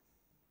beautiful.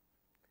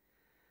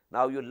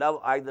 Now you love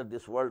either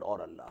this world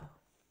or Allah.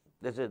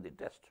 This is the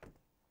test.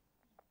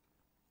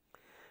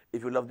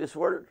 If you love this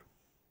world,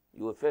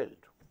 you have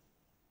failed.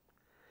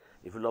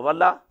 If you love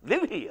Allah,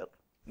 live here,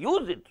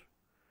 use it,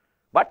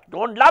 but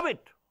don't love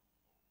it.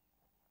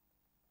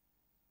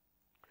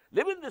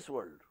 Live in this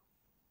world,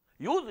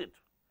 use it,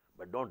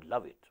 but don't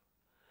love it.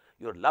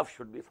 Your love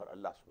should be for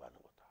Allah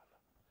subhanahu wa ta'ala.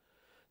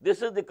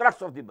 This is the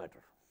crux of the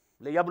matter.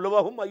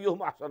 لِيَبْلُوَهُمْ أَيُّهُمْ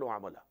أَحْسَنُ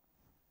عَمَلًا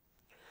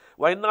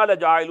وَإِنَّا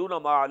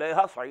لَجَاعِلُونَ مَا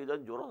عَلَيْهَا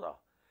صَعِيدًا جُرُزًا.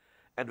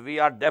 And we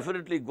are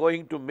definitely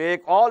going to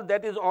make all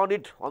that is on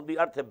it, on the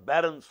earth, a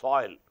barren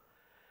soil.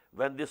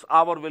 When this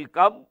hour will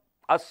come,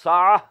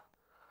 as-sa'ah,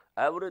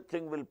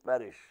 everything will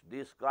perish.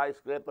 These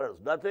skyscrapers,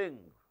 nothing.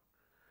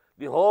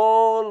 The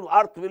whole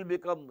earth will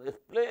become a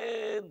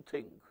plain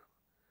thing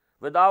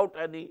without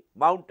any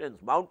mountains.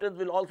 Mountains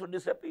will also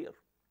disappear.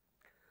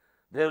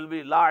 There will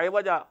be la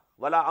iwaja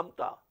wala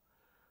amta,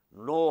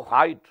 no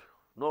height,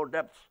 no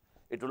depth.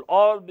 It will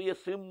all be a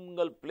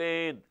single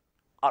plain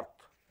earth.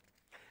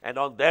 And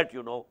on that,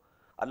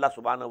 Allah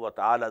subhanahu wa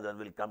ta'ala then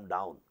will come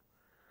down.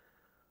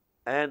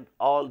 And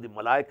all the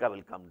malaika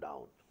will come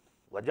down.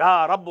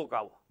 وَجَاءَ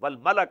رَبُّكَ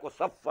وَالْمَلَكُ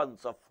صَفًّا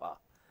صَفًّا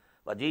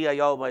وَجِيَ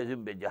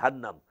يَوْمَئِذٍ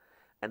بِجَهَنَّمَ.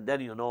 And then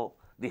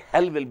the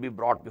hell will be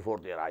brought before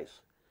their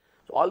eyes.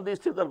 So all these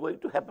things are going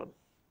to happen.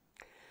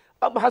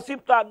 أَمْ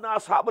حَسِبْتَ أَنَّ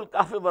أَصْحَابَ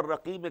الْكَهْفِ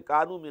وَالرَّقِيمِ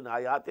كَانُوا مِنْ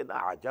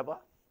آيَاتِنَا عَجَبًا.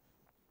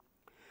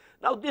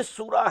 Now this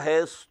surah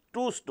has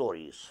two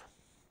stories.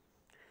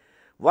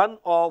 One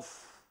of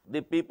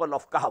the people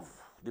of KAHF,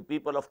 the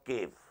people of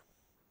cave.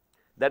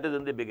 That is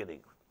in the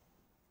beginning.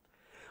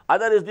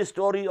 Other is the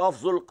story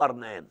of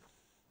Zulqarnain.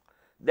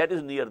 That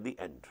is near the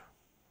end.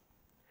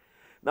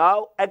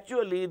 Now,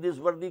 actually, these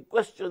were the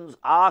questions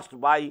asked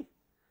by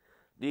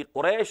the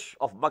Quraysh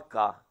of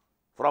Makkah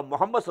from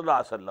Muhammad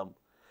sallallahu alaihi wasallam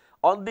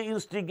on the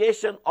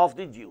instigation of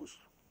the Jews.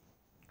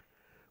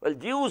 Well,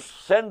 Jews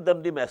sent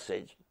them the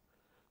message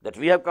that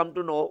we have come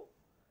to know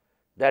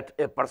that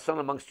a person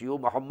amongst you,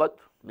 Muhammad,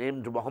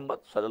 named Muhammad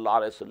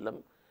sallallahu alaihi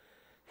wasallam,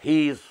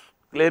 he is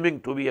claiming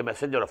to be a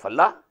messenger of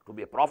Allah, to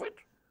be a prophet.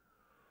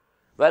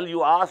 Well,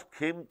 you ask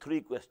him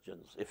three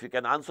questions. If you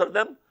can answer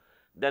them,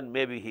 then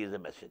maybe he is a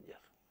messenger.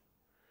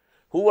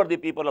 Who were the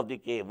people of the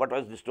cave? What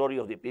was the story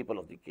of the people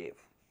of the cave?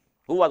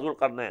 Who was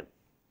Zulqarnain?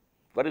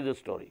 What is his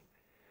story?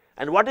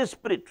 And what is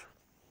spirit?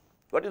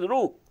 What is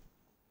ruh?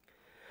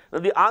 Now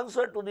the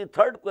answer to the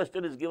third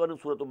question is given in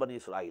Surah Bani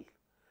Israel.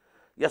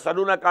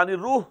 يَسْأَلُونَكَ عَنِ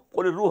الرُّوحِ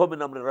قُلِ الرُّوحُ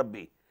مِنْ أَمْرِ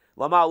رَبِّي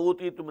وَمَا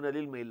أُوتِيتُم مِنَ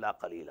الْعِلْمِ إِلَّا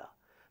قَلِيلًا.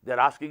 They are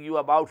asking you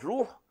about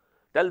ruh.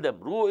 Tell them,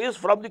 ruh is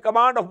from the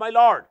command of my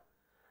Lord.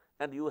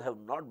 And you have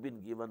not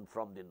been given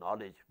from the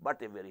knowledge,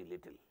 but a very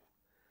little.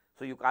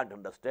 So you can't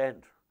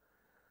understand.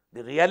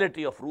 The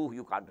reality of ruh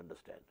you can't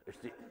understand.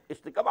 It's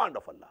the command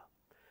of Allah.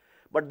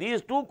 But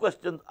these two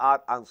questions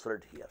are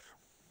answered here.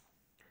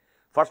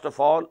 First of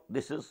all,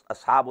 this is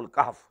Ashabul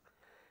Kahf.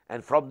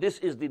 And from this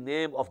is the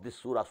name of this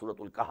surah,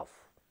 Suratul Kahf.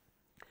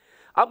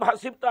 أَمْ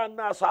حَسِبْتَ أَنَّ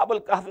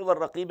أَصْحَابَ الْكَهْفِ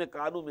وَالرَّقِيمِ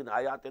كَانُوا مِنْ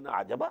آيَاتِنَا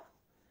عَجَبًا.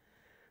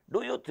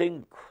 Do you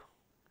think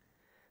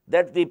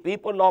that the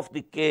people of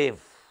the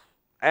cave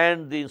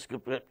and the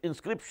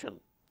inscription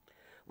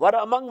were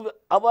among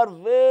our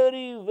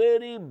very,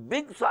 very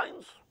big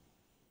signs?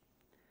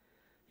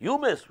 You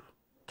may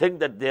think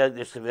that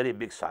it's a very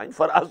big sign.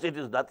 For us, it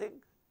is nothing.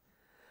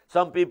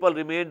 Some people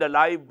remained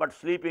alive but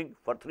sleeping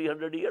for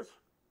 300 years.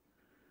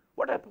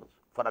 What happens?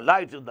 For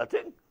Allah, it is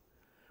nothing.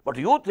 But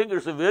you think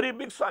it's a very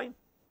big sign.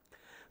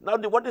 Now,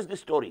 what is the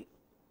story?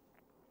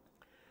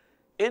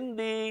 In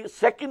the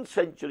 2nd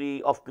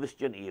century of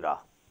Christian era,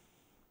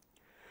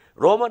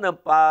 Roman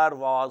Empire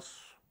was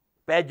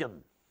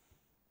pagan,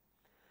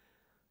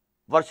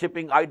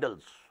 worshipping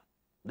idols,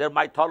 their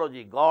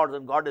mythology, gods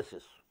and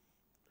goddesses.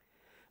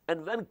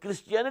 And when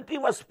Christianity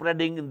was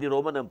spreading in the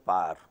Roman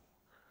Empire,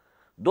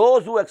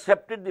 those who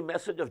accepted the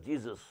message of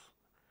Jesus,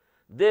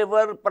 they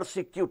were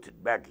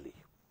persecuted badly.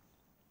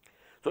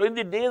 So in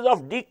the days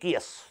of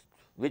Decius,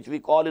 which we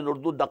call in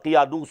Urdu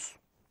Daqiyanus,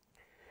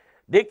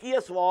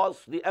 Decius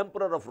was the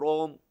emperor of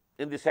Rome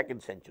in the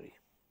 2nd century.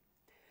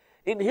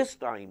 In his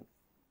time,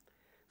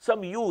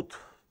 some youth,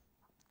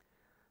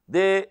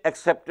 they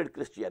accepted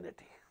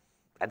Christianity.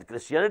 And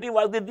Christianity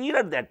was the deen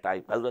at that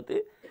time.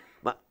 Hazrat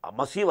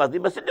Masih was the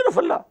messenger of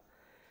Allah.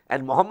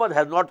 And Muhammad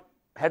had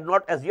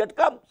not as yet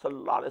come,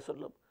 sallallahu alaihi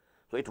wasallam.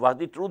 So it was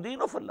the true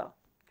deen of Allah.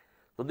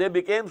 So they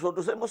became, so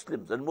to say,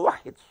 Muslims and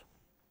muwahhids.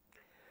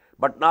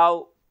 But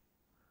now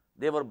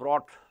they were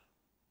brought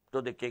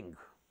to the king.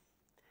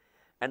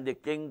 And the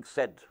king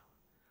said,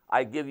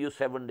 I give you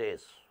 7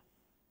 days.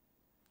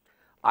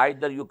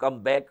 Either you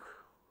come back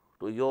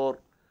to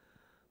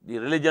the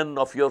religion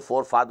of your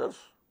forefathers,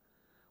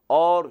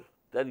 or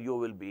then you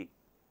will be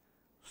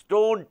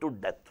stoned to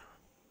death.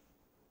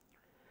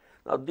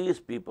 Now these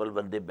people,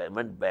 when they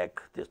went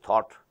back, they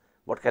thought,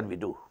 what can we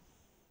do?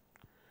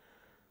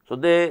 So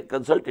they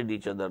consulted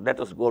each other, let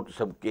us go to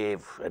some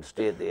cave and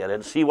stay there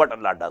and see what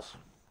Allah does.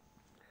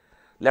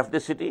 Left the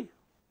city,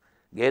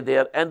 gave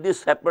there, and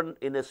this happened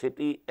in a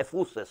city,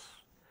 Ephesus,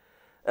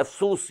 and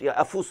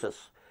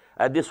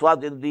this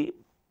was in the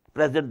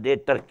present day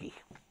Turkey.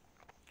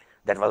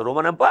 That was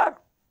Roman Empire,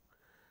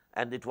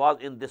 and it was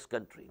in this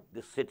country,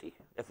 this city,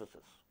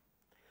 Ephesus.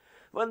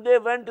 When they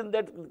went in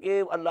that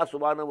cave, Allah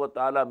subhanahu wa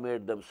ta'ala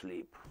made them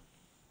sleep.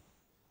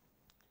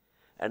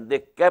 And they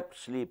kept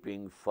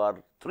sleeping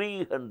for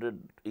 300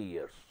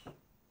 years.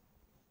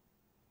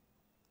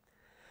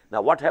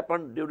 Now what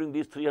happened during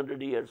these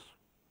 300 years?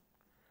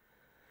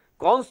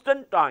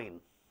 Constantine,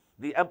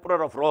 the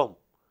emperor of Rome,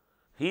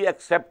 he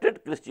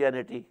accepted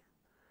Christianity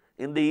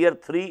in the year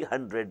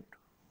 300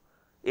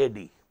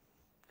 AD,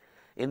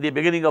 in the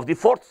beginning of the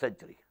 4th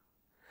century.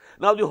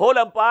 Now the whole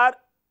empire,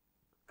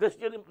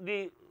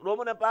 the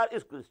Roman Empire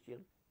is Christian.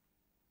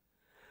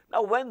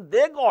 Now when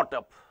they got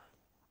up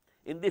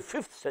in the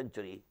 5th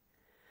century,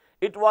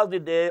 it was the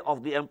day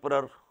of the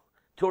emperor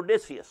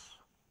Theodosius.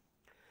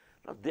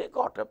 Now they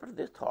got up and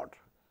they thought,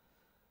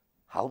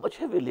 how much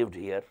have we lived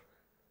here?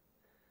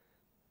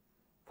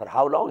 For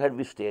how long had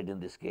we stayed in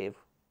this cave?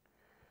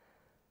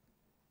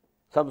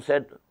 Some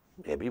said,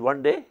 maybe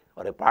 1 day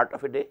or a part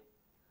of a day.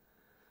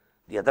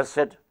 The others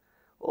said,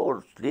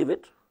 oh, leave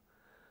it.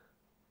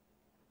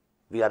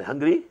 We are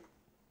hungry.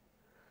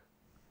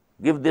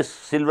 Give this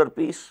silver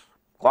piece,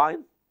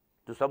 coin,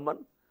 to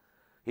someone.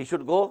 He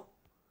should go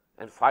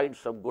and find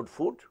some good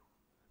food,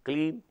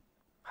 clean,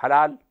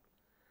 halal,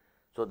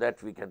 so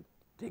that we can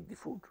take the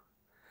food.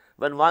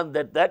 When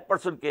that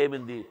person came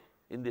in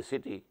the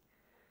city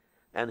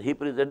and he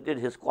presented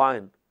his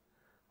coin,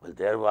 well,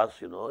 there was,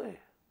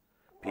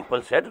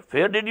 people said,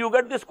 where did you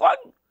get this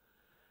coin?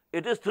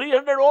 It is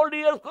 300 old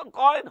years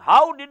coin.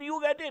 How did you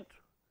get it?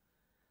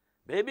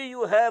 Maybe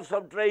you have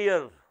some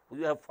treasure.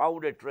 You have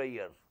found a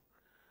treasure.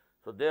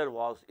 So there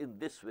was, in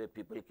this way,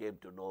 people came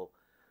to know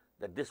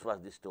that this was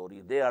the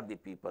story. They are the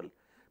people.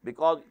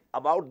 Because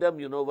about them,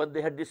 when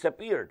they had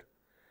disappeared,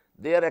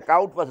 their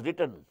account was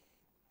written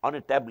on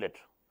a tablet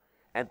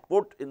and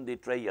put in the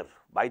treasure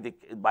by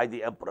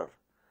the emperor.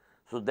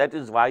 So that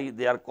is why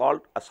they are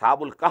called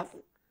Ashabul KAHF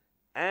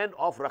and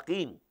of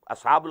Raqim.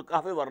 Ashabul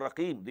KAHF were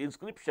Raqim, the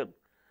inscription.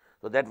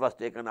 So that was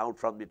taken out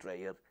from the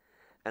treasure,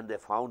 and they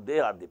found they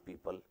are the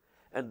people,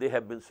 and they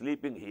have been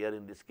sleeping here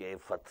in this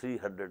cave for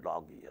 300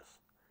 long years.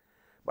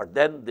 But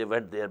then they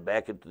went there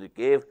back into the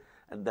cave,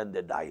 and then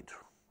they died.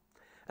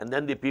 And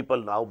then the people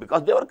now,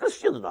 because they were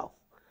Christians now,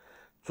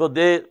 so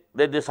they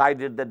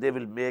decided that they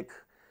will make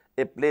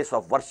a place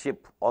of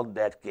worship on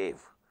that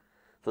cave.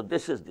 So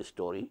this is the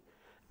story,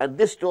 and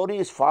this story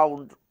is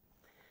found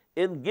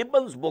in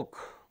Gibbon's book,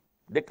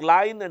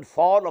 Decline and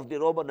Fall of the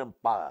Roman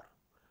Empire.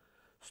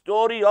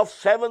 Story of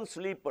 7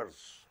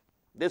 sleepers,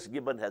 this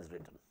Gibbon has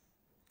written.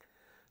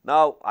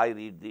 Now I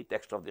read the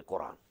text of the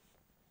Quran.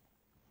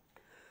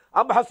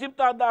 Am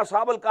hasibta anna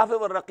ashab al-kahfi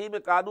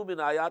wal-raqim kanu min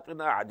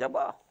ayatina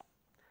ajaba.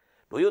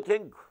 Do you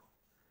think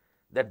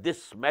that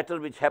this matter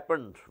which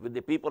happened with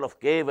the people of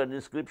cave and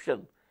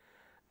inscription,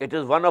 it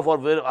is one of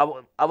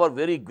our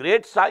very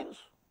great signs?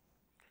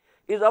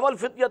 Is awal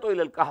fityatu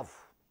ila al-kahf.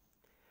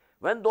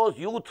 When those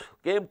youth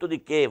came to the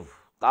cave,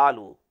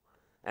 qalu,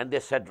 and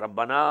they said,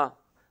 Rabbana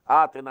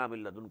atina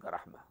min ladunka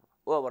rahma.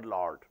 O our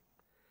Lord,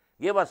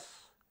 give us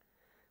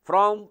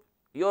from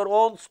your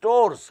own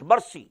stores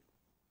mercy.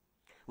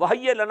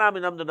 Wahayya lana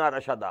min amrina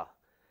rashada,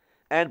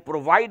 and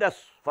provide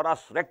us for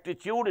us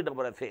rectitude in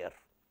our affair,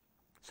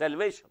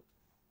 salvation.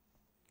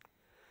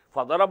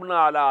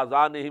 فَضَرَبْنَا عَلَىٰ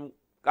أَذَانِهِمْ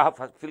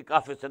فِي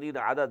الْكَهْفِ سَنِينَ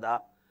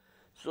عَدَدًا.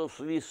 So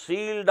we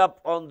sealed up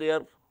on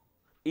their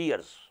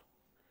ears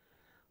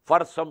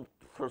for some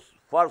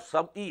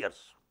years.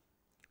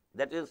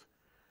 That is,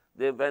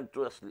 they went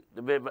to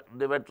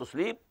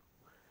sleep.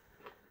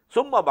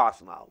 Summa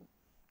ba'asnahum.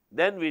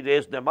 Then we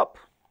raised them up.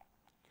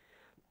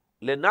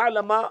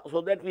 لِنَعْلَمَ,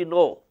 so that we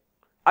know.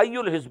 أَيُّ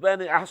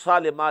الْحِزْبَيْنِ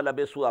أَحْصَىٰ لِمَا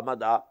لَبِثُوا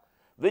أَمَدًا.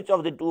 Which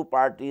of the two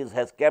parties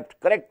has kept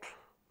correct,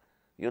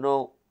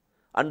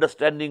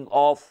 understanding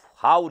of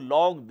how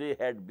long they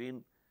had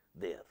been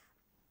there.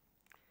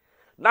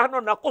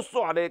 نَحْنُ نَقُصُّ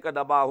عَلَيْكَ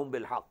نَبَأَهُمْ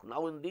بِالْحَقِّ.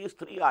 Now in these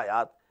 3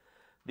 ayat,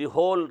 the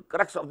whole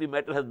crux of the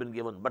matter has been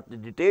given, but the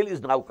detail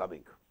is now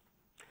coming.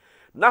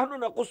 نَحْنُ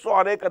نَقُصُّ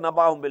عَلَيْكَ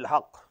نَبَأَهُمْ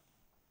بِالْحَقِّ.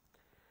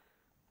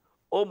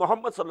 O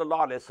Muhammad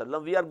sallallahu alayhi wa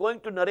sallam, we are going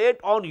to narrate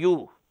on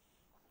you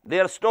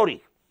their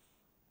story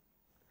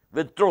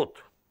with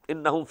truth.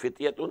 إِنَّهُمْ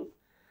فِتْيَةٌ.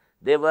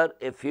 They were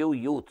a few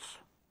youths.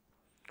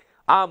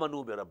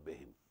 آمَنُوا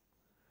بِرَبِّهِمْ.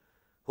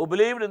 Who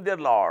believed in their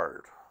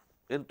Lord,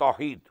 in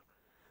Tawheed.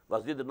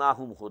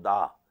 وَزِدْنَاهُمْ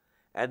Huda.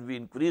 And we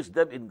increased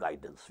them in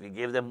guidance. We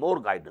gave them more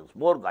guidance,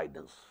 more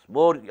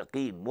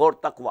yaqeen, more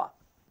taqwa.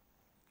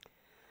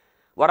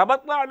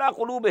 وَرَبَطْنَا عَلَىٰ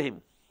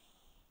قُلُوبِهِمْ,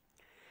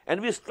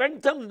 and we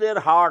strengthened their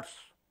hearts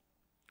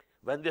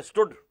when they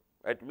stood.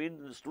 It means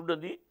they stood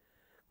in the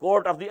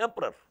court of the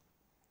emperor.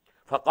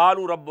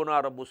 فَقَالُوا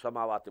رَبُّنَا رَبُّ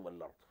السَّمَاوَاتِ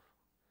وَالْأَرْضِ,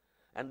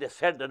 and they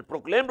said and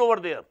proclaimed over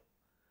there,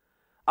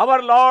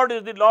 our Lord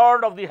is the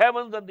Lord of the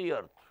heavens and the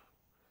earth.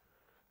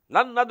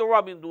 لَن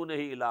نَدْعُوَ مِن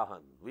دُونِهِ إِلَٰهًا,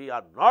 we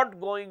are not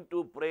going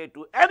to pray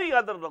to any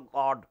other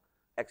God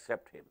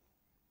except Him.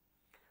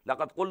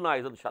 لَقَدْ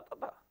قُلْنَا إِذًا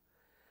شَطَطًا,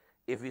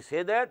 if we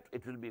say that,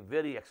 it will be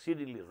very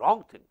exceedingly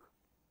wrong thing.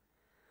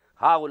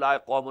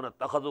 هَؤُلَاءِ قَوْمٌ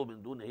اتَّخَذُوا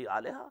مِن دُونِهِ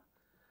آلِهَةً,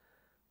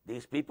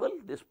 these people,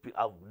 this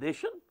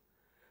nation,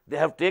 they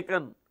have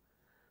taken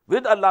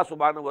with Allah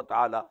subhanahu wa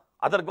ta'ala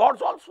other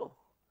gods also,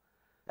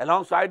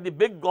 alongside the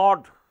big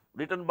God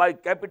written by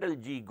capital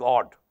G,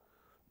 God.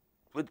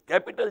 With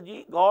capital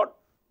G, God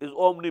is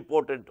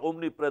omnipotent,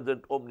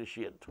 omnipresent,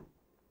 omniscient.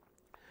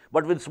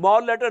 But with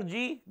small letter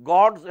G,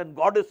 gods and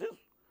goddesses,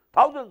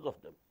 thousands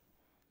of them.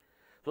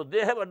 So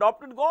they have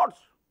adopted gods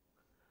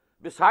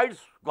besides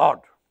God.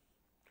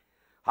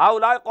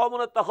 هَؤُلَاءِ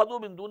قَوْمٌ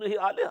اتَّخَذُوا مِن دُونِهِ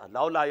آلِهَةً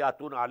لَوْلَا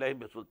يَأْتُونَ عَلَيْهِم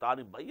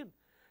بِسُلْطَانٍ بَيِّنٍ,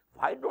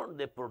 why don't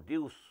they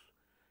produce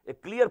a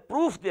clear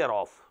proof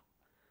thereof?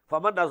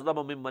 فَمَنْ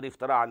أَظْلَمُ مِمَّنِ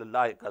افْتَرَىٰ عَلَى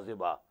اللَّهِ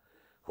كَذِبًا,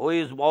 who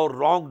is more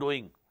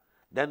wrongdoing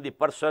than the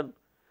person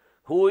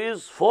who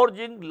is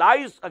forging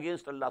lies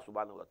against Allah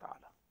subhanahu wa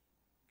ta'ala.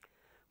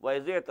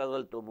 وَإِذْ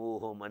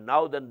اعْتَزَلْتُمُوهُمْ, and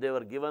now then they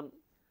were given,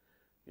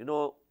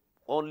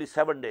 only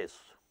 7 days.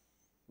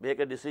 Make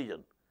a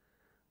decision.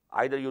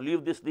 Either you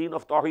leave this deen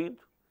of Tawheed,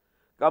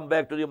 come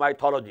back to the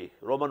mythology,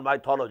 Roman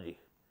mythology,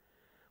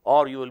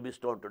 or you will be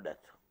stoned to death.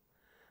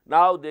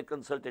 Now they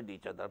consulted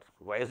each other.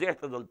 وَإِذْ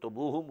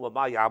اعْتَزَلْتُمُوهُمْ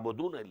وَمَا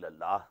يَعْبُدُونَ إِلَّا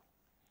اللَّهِ,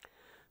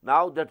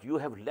 now that you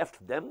have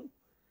left them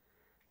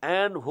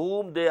and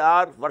whom they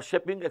are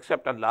worshipping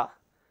except Allah,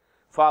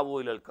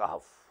 فَأْوُوا إِلَى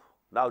الْكَهْفِ,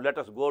 now let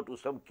us go to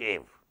some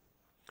cave.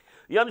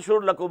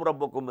 يَنْشُرْ لَكُمْ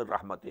رَبُّكُمْ مِنْ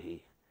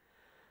رَحْمَتِهِ,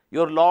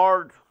 your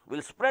Lord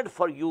will spread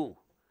for you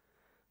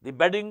the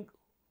bedding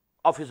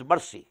of His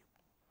mercy.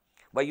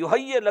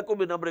 وَيُهَيِّئْ لَكُمْ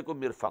مِنْ أَمْرِكُمْ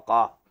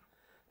مِرْفَقًا,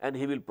 and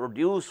He will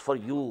produce for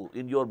you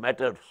in your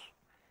matters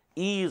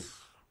ease.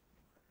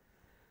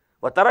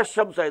 وَتَرَى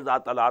الشَّمْسَ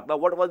إِذَا طَلَعَتْ, now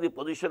what was the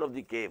position of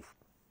the cave?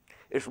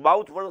 Its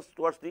mouth was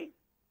towards the,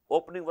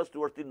 opening was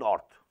towards the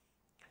north.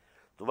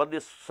 So when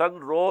the sun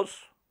rose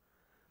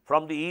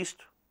from the east,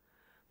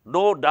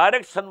 no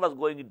direct sun was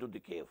going into the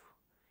cave.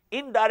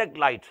 Indirect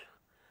light,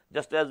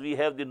 just as we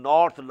have the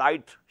north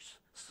light,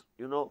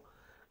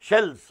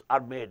 shells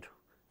are made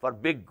for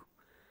big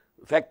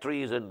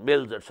factories and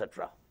mills,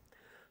 etc.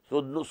 So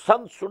the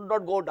sun should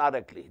not go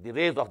directly, the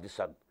rays of the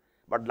sun,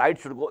 but light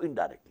should go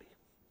indirectly.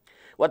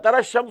 وَتَرَى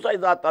الشَّمْسَ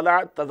إِذَا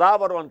طَلَعَتْ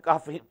تَزَاوَرُ عَنْ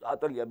كَهْفِهِمْ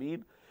ذَاتَ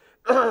الْيَمِينِ,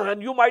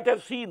 and you might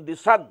have seen the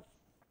sun,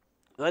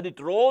 when it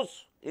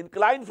rose,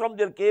 inclined from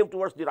their cave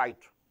towards the right.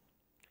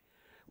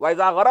 وَإِذَا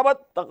غَرَبَتْ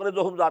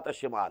تَقْرِضُهُمْ ذَاتَ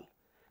الشِّمَالِ,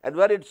 and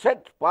when it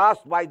set,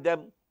 passed by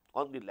them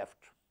on the left.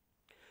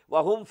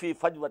 وَهُمْ فِي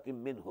فَجْوَةٍ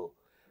مِّنْهُ,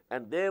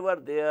 and they were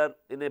there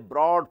in a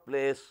broad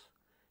place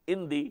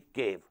in the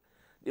cave.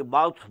 The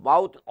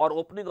mouth or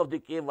opening of the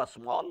cave was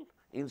small,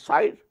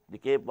 inside the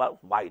cave was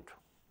wide.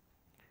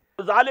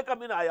 ذَلِكَ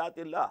مِنْ آيَاتِ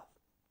اللَّهِ,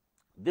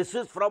 this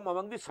is from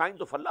among the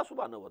signs of Allah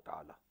subhanahu wa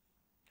ta'ala.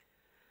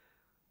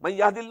 مَنْ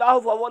يَهْدِ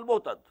اللَّهُ فَهُوَ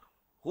الْمُهْتَدِ,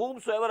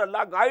 whomsoever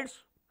Allah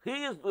guides,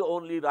 he is the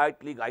only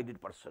rightly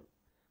guided person.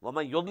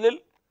 وَمَنْ يُضْلِلْ,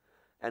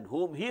 and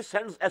whom He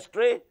sends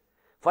astray,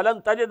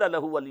 فَلَنْ تَجِدَ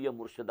لَهُ وَلِيًّا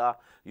مُرْشِدًا,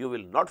 you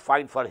will not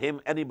find for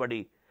him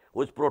anybody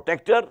who is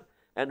protector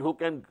and who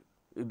can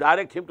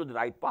direct him to the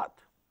right path.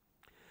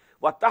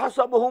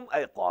 وَتَحْسَبُهُمْ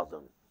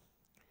أَيْقَاظًا,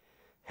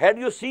 had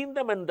you seen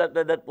them in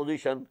that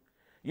position,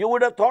 you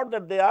would have thought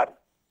that they are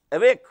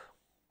awake.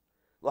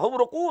 وَهُمْ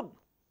رُقُودٌ,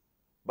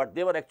 but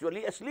they were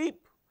actually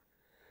asleep.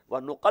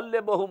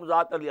 وَنُقَلِّبُهُمْ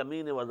ذَاتَ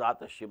الْيَمِينِ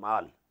وَذَاتَ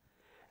الشِّمَالِ,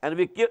 and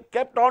we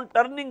kept on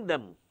turning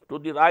them to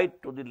the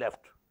right, to the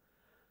left,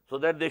 so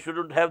that they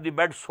shouldn't have the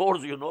bed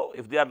sores,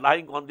 if they are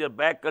lying on their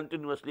back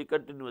continuously,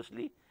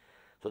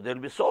 so there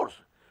will be sores.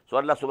 So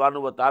Allah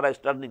subhanahu wa ta'ala is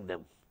turning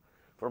them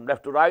from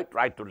left to right,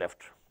 right to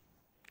left.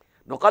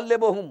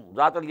 نُقَلِّبُهُمْ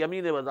ذَاتَ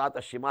الْيَمِينِ وَذَاتَ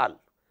الشِّمَالِ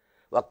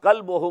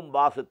وَقَلْبُهُمْ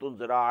بَاسِطٌ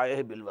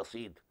ذِرَاعَيْهِ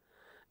بِالْوَسِيدِ,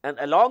 and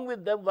along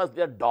with them was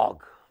their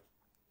dog,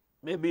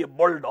 maybe a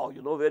bulldog,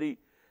 very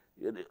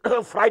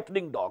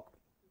frightening dog,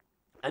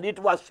 and it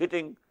was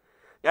sitting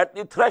at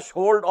the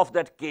threshold of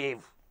that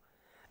cave,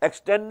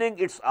 extending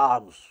its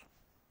arms.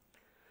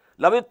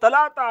 لَوِ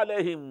اطَّلَعْتَ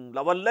عَلَيْهِمْ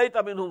لَوَلَّيْتَ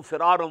مِنْهُمْ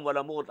فِرَارًا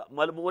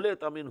وَلَمُولِيتَ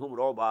مِنْهُمْ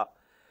رُعْبًا,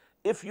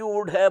 if you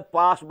would have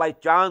passed by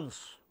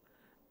chance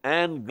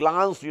and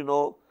glanced,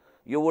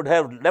 you would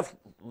have left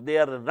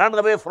there, run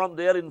away from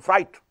there in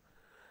fright,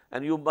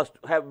 and you must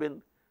have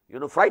been,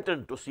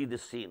 frightened to see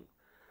this scene.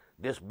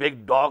 This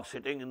big dog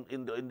sitting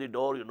in the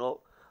door,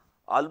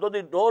 although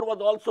the door was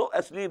also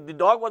asleep, the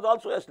dog was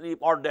also asleep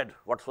or dead,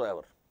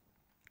 whatsoever.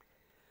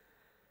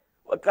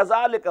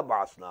 وَكَذَلِكَ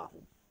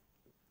بَعَثْنَاهُمْ,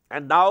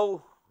 and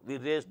now we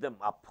raised them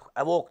up,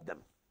 awoke them.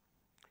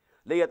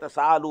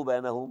 لِيَتَسَاءَلُوا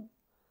بَيْنَهُمْ,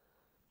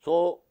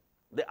 so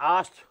they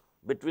asked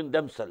between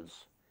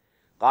themselves,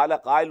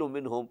 قَالَ قَائِلٌ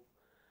مِّنْهُمْ,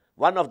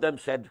 one of them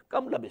said,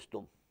 كَمْ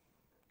لَبِثْتُمْ,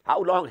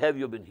 how long have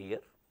you been here?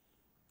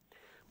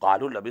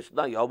 قَالُوا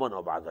لَبِثْنَا يَوْمًا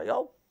أَوْ بَعْضَ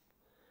يَوْمٍ,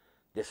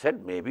 they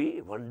said,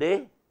 maybe one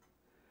day.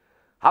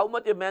 How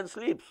much a man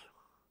sleeps?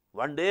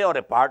 One day or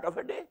a part of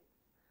a day?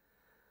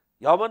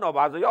 يَوْمًا أَوْ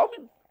بَعْضَ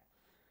يَوْمٍ.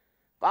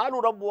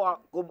 قَالُوا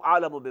رَبُّكُمْ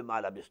أَعْلَمُ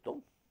بِمَا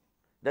لَبِثْتُمْ.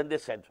 Then they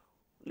said,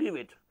 leave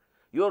it.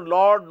 Your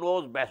Lord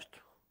knows best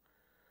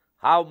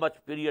how much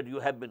period you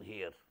have been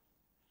here.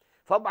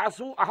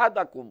 فَبْعَثُوا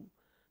أَحَدَكُمْ,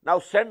 now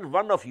send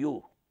one of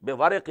you,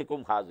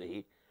 بِوَرِقِكُمْ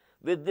هَذِهِ,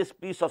 with this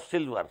piece of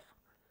silver,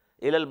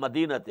 إِلَى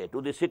الْمَدِينَةِ,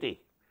 to the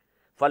city.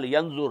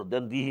 فَلْيَنْظُرْ,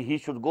 then he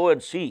should go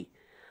and see,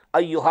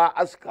 أَيُّهَا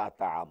أَزْكَى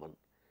طَعَامًا,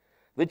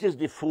 which is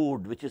the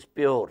food which is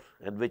pure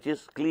and which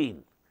is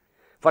clean.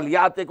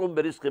 فَلْيَأْتِكُمْ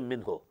بِرِزْقٍ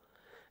مِّنْهُ,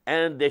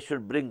 and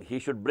he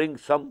should bring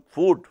some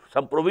food,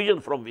 some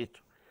provision from it.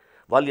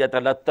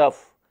 وَلْيَتَلَطَّفْ,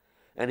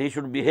 and he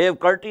should behave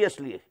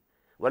courteously.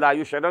 وَلَا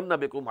يُشْعِرَنَّ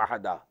بِكُمْ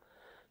أَحَدًا,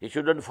 he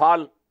shouldn't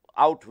fall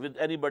out with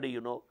anybody,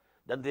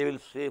 then they will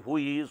say who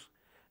he is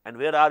and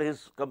where are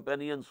his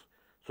companions.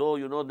 So,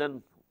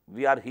 then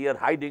we are here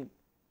hiding.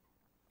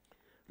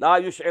 لَا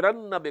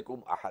يُشْعِرَنَّ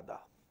بِكُمْ أَحَدًا.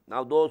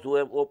 Now those who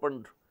have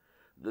opened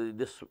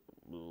this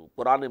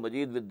Quran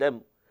Majid with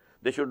them,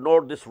 they should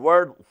note this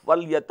word,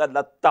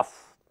 وَلْيَتَلَطَّفْ.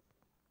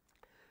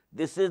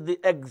 This is the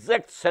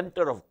exact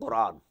center of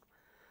Quran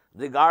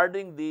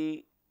regarding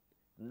the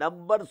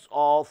numbers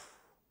of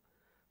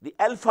the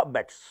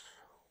alphabets,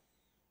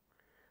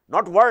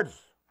 not words,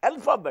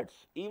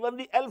 alphabets. Even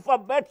the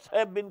alphabets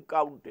have been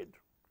counted.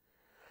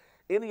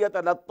 In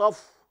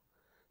yatalattaf,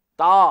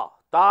 ta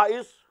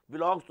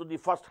belongs to the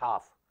first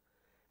half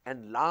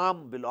and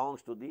lam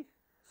belongs to the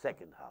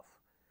second half.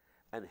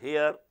 And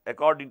here,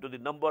 according to the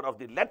number of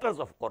the letters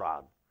of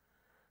Quran,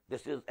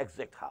 this is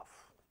exact half.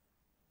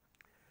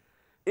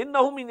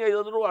 Innahum in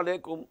yadru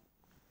alaykum,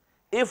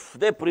 if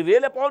they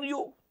prevail upon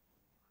you,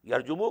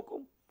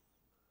 yarjumukum,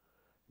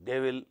 they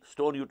will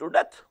stone you to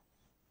death.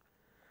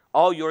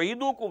 Or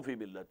yuridukum fi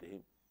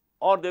millatihim,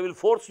 or they will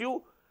force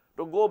you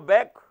to go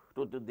back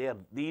to their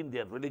deen,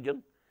 their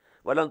religion.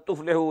 Walan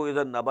tuflihu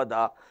idhan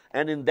abada,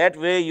 and in that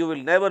way you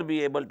will never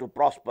be able to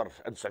prosper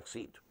and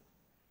succeed.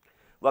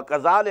 Wa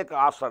kazalika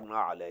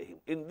asarna alayhim,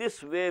 in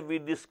this way we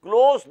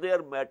disclose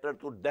their matter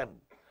to them,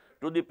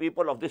 to the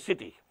people of the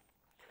city.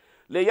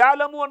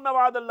 لِيَعْلَمُوا أَنَّ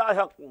وَعْدَ اللَّهِ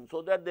حَقٌّ,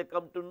 so that they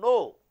come to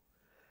know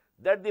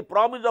that the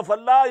promise of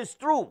Allah is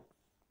true.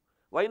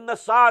 وَإِنَّ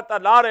السَّاعَةَ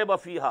لَا رَيْبَ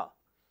فِيهَا,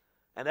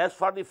 and as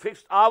for the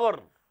fixed hour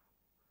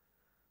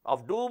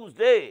of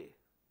doomsday,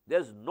 there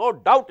is no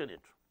doubt in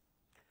it.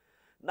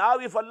 Now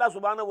if Allah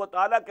subhanahu wa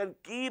ta'ala can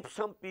keep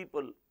some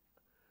people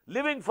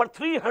living for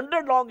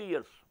 300 long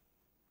years,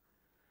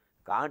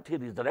 can't He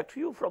resurrect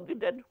you from the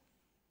dead?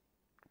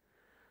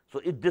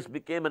 So this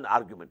became an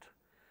argument.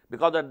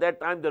 Because at that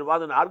time there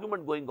was an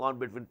argument going on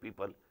between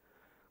people.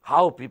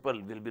 How people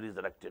will be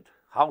resurrected?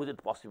 How is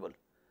it possible?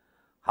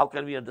 How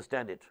can we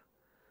understand it?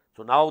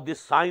 So now this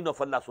sign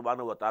of Allah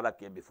subhanahu wa ta'ala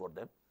came before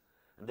them.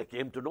 And they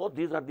came to know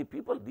these are the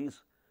people,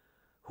 these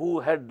who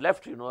had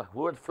left,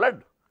 who had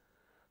fled,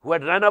 who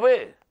had ran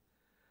away.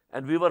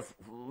 And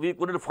we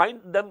couldn't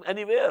find them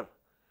anywhere.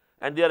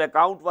 And their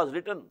account was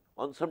written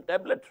on some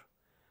tablet.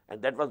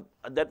 And that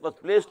was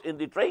placed in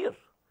the treasure.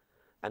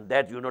 And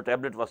that,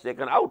 tablet was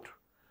taken out.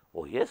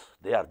 Oh yes,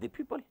 they are the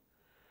people.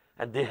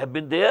 And they have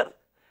been there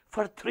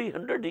for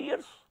 300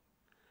 years.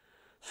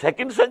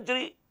 2nd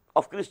century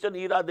of Christian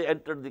era, they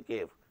entered the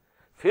cave.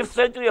 5th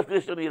century of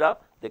Christian era,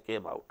 they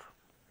came out.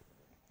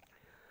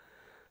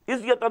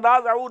 إِذْ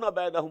يَتَنَازَعُونَ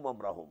بَيْنَهُمْ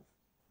أَمْرَهُمْ.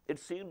 It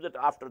seems that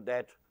after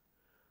that,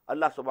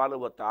 Allah subhanahu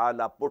wa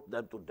ta'ala put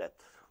them to death.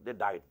 They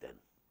died then.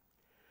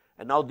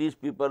 And now these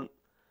people,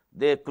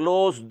 they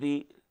closed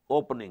the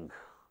opening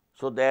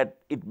so that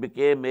it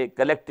became a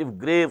collective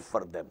grave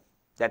for them,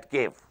 that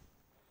cave.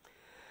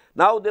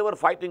 Now they were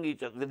fighting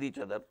with each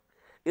other.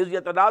 إِذْ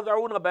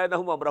يَتَنَازَعُونَ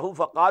بَيْنَهُمْ أَمْرَهُمْ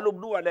فَقَالُوا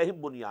ابْنُوا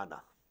عَلَيْهِمْ بُنْيَانًا.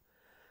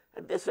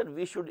 And they said,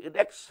 we should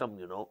erect some,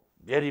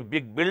 very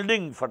big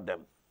building for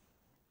them,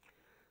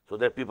 so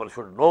that people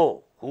should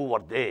know who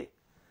were they.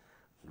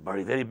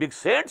 Very, very big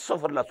saints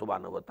of Allah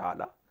subhanahu wa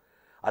ta'ala.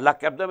 Allah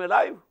kept them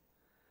alive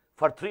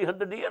for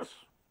 300 years.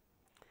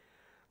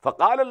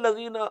 فَقَالَ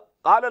الَّذِينَ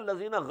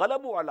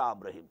غَلَبُوا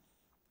عَلَىٰ أَمْرِهِمْ.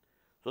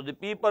 So the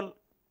people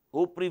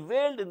who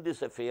prevailed in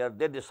this affair,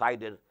 they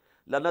decided,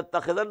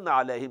 لَنَتَّخِذَنَّ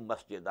عَلَيْهِمْ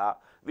مَسْجِدًا,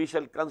 we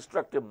shall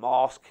construct a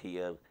mosque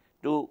here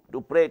to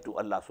pray to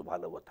Allah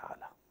subhanahu wa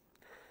ta'ala.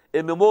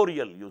 A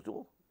memorial,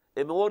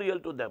 a memorial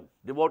to them,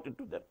 devoted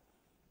to them.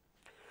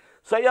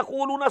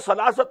 سَيَقُولُونَ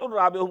ثَلَاثَةٌ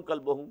رَابِعُهُمْ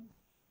كَلْبُهُمْ.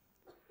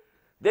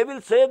 They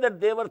will say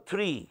that they were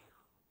 3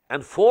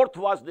 and 4th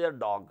was their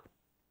dog.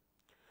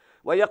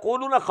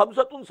 وَيَقُولُونَ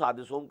خَمْسَةٌ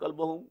سَادِسُهُمْ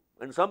كَلْبُهُمْ.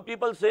 And some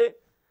people say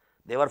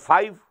they were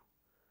 5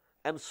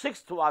 and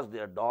 6th was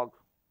their dog.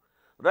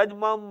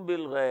 رَجْمًا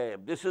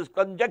بِالْغَيْبِ. This is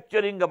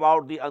conjecturing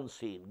about the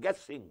unseen,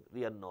 guessing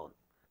the unknown.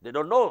 They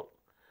don't know.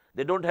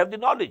 They don't have the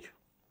knowledge.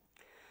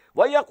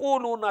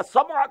 وَيَقُولُونَ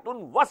سَبْعَةٌ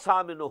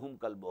وَثَامِنُهُمْ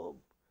كَلْبُهُمْ.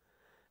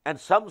 And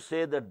some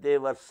say that they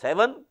were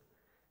 7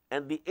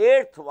 and the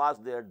eighth was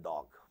their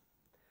dog.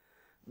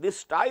 This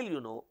style,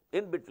 you know,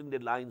 in between the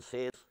lines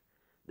says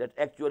that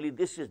actually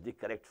this is the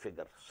correct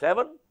figure.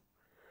 7,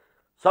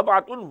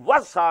 Sab'atun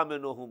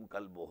wasaminuhum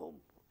kalbuhum,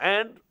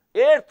 and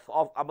eighth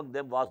of among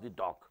them was the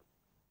dog.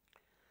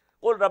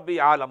 Qul Rabbi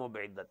a'lamu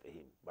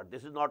bi'iddatihim. But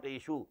this is not an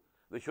issue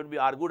which should be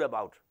argued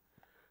about.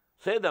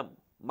 Say them,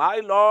 my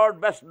Lord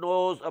best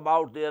knows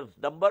about their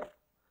number.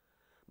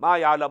 Ma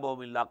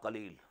ya'lamuhum illa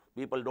qaleel.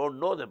 People don't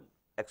know them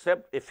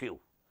except a few.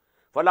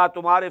 Fala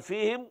tumare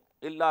fihim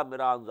illa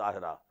miran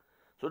zahira.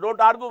 So don't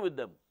argue with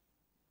them.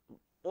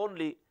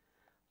 Only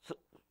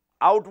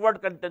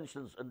outward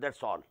contentions, and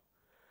that's all.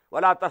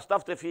 Wala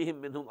tastafti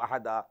fihim minhum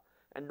ahada.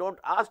 And don't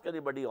ask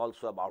anybody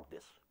also about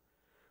this.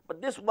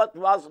 But this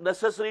was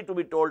necessary to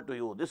be told to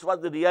you. This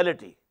was the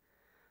reality.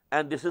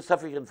 And this is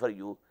sufficient for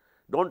you.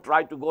 Don't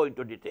try to go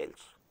into details.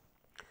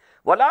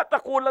 وَلَا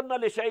تَقُولَنَّ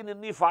لِشَيْءٍ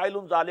إِنِّي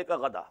فَاعِلٌ ذَلِكَ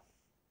غَدًا.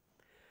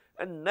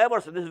 And never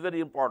say, this is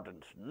very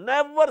important,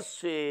 never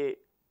say,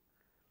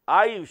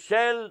 I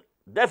shall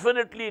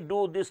definitely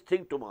do this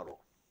thing tomorrow.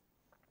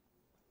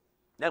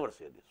 Never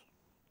say this.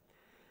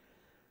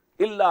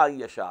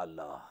 إِلَّا يَشَاءَ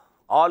اللَّهُ.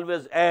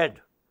 Always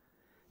add,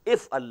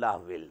 if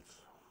Allah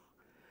wills.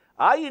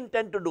 I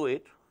intend to do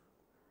it,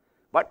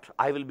 but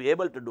I will be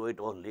able to do it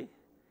only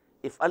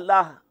if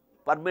Allah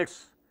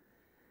permits,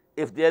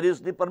 if there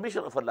is the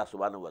permission of Allah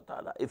subhanahu wa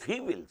ta'ala, if He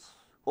wills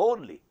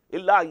only.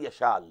 Illa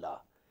yasha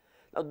Allah.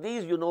 Now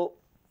these, you know,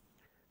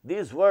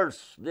 these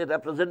words, they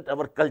represent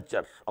our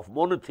culture of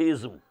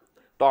monotheism,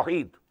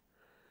 tawheed.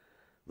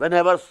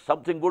 Whenever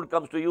something good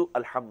comes to you,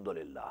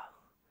 alhamdulillah.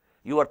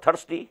 You are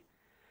thirsty,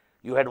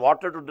 you had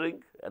water to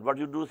drink, and what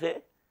you do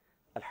say?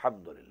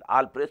 Alhamdulillah.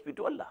 All praise be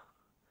to Allah.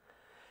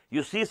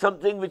 You see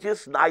something which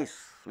is nice,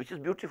 which is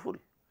beautiful.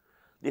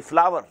 The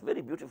flower,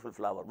 very beautiful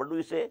flower. What do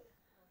you say?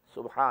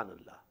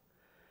 Subhanallah.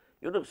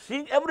 You know,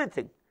 seeing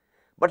everything,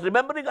 but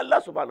remembering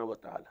Allah subhanahu wa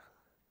ta'ala.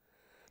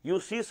 You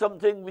see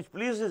something which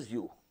pleases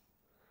you.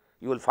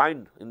 You will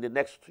find in the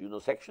next, you know,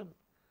 section.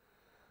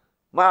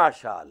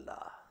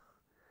 MashaAllah.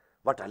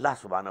 What Allah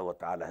subhanahu wa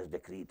ta'ala has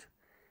decreed.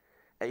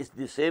 It's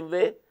the same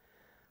way.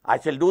 I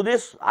shall do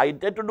this. I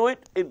intend to do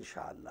it.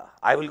 Inshallah.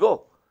 I will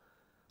go.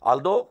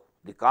 Although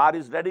the car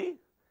is ready,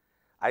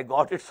 I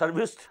got it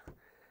serviced,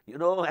 you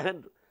know,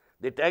 and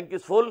the tank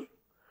is full,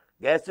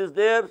 gas is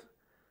there,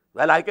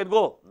 well, I can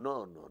go.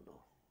 No, no, no.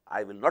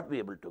 I will not be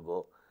able to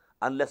go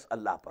unless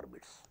Allah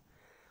permits.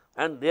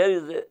 And there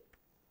is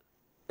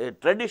a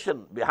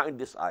tradition behind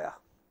this ayah.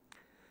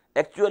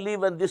 Actually,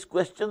 when these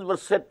questions were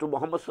said to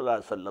Muhammad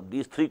sallallahu alaihi wasallam,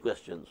 these 3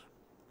 questions,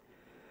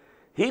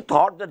 he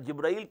thought that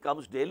Jibreel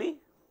comes daily.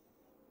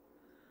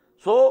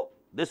 So,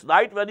 this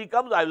night when he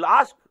comes, I will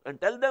ask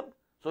and tell them.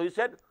 So he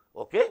said,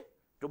 okay,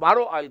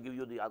 tomorrow I will give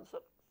you the answer.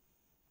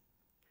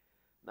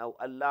 Now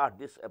Allah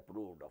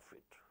disapproved of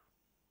it.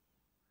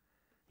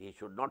 He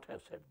should not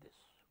have said this.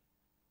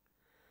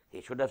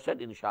 He should have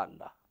said,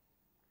 inshallah.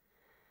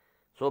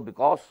 So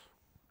because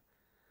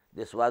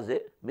this was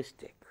a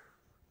mistake.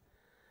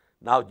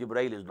 Now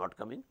Jibreel is not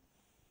coming.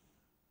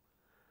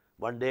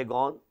 1 day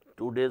gone,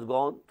 2 days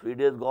gone, 3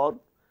 days gone.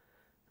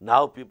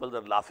 Now people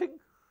are laughing.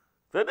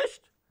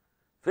 Finished.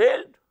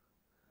 Failed.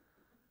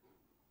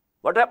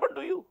 What happened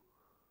to you?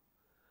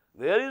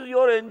 Where is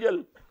your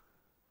angel?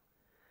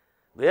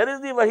 Where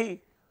is the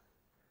wahi?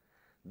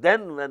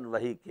 Then when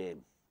wahi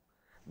came,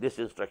 this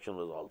instruction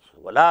was also,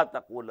 وَلَا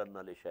تَقُولَنَّ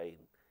لِشَيْءٍ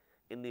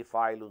إِنِّي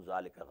فَاعِلٌ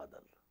ذَلِكَ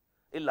غَدًا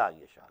إِلَّا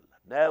يَشَاءَ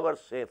اللَّهُ. Never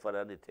say for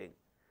anything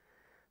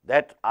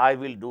that I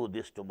will do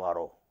this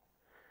tomorrow,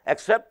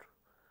 except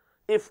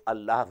if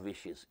Allah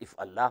wishes, if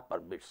Allah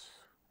permits.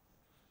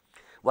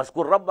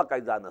 وَاذْكُرْ رَبَّكَ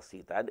إِذَا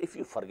نَسِيتَ. And if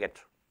you forget,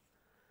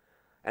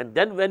 and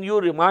then when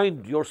you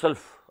remind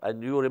yourself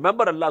and you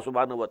remember Allah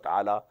subhanahu wa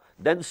ta'ala,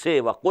 then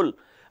say, وَقُلْ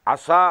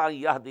عَسَىٰ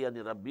أَن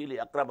يَهْدِيَنِ رَبِّي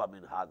لِأَقْرَبَ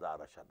مِنْ هَذَا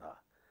رَشَدًا.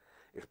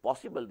 It's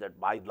possible that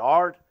my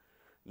Lord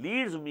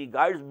leads me,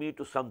 guides me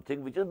to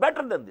something which is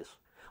better than this.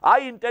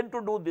 I intend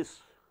to do this,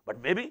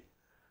 but maybe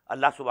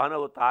Allah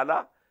subhanahu wa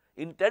ta'ala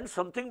intends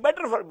something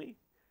better for me.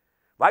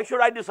 Why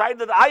should I decide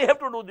that I have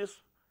to do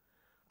this?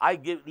 I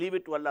leave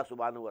it to Allah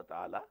subhanahu wa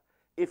ta'ala.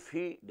 If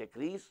He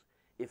decrees,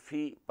 if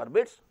He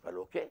permits, well,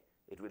 okay,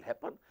 it will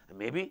happen. And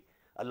maybe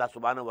Allah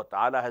subhanahu wa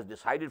ta'ala has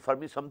decided for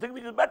me something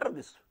which is better than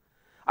this.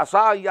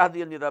 عَسَىٰ أَن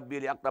يَهْدِيَنِ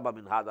رَبِّي لِأَقْرَبَ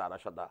مِنْ هَذَا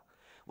رَشَدًا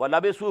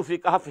وَلَبِثُوا فِي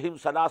كَهْفِهِمْ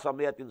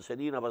ثَلَاثَمِائَةٍ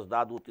سِنِينَ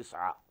وَازْدَادُوا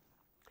تِسْعًا.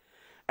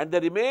 And they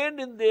remained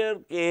in their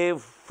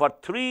cave for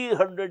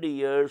 300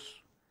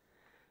 years,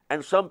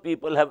 and some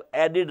people have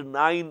added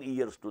 9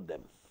 years to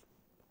them.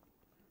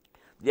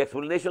 The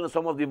explanation of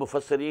some of the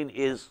Mufassirin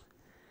is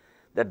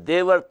that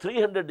they were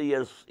 300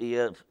 years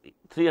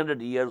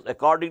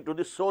according to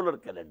the solar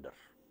calendar.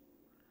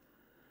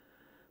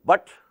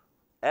 But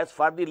as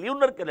for the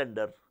lunar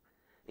calendar,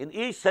 in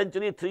each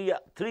century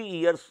 3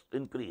 years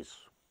increase.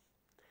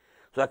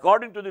 So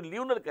according to the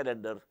lunar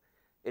calendar,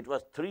 it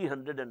was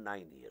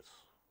 309 years.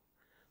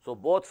 So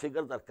both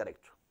figures are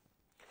correct.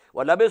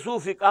 وَلَبِثُوا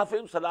فِي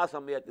كَهْفِهِمْ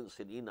ثَلَاثَمِائَةٍ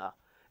سِنِينَ.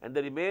 And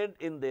they remained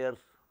in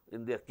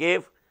their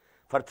cave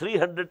for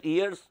 300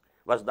 years.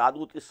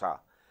 وَازْدَادُوا تِسْعًا.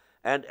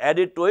 and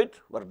added to it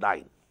were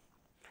 9.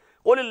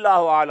 قُلِ اللَّهُ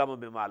أَعْلَمُ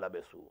بِمَا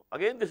لَبِثُوا.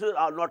 Again, this is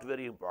not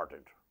very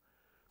important.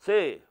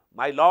 Say,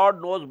 my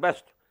Lord knows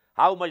best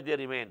how much they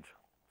remained,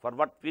 for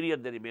what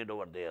period they remained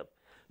over there.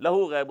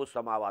 لَهُ غَيْبُ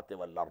السَّمَاوَاتِ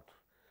وَالْأَرْضِ.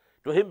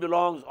 To him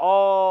belongs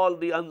all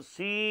the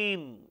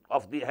unseen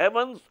of the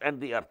heavens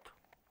and the earth.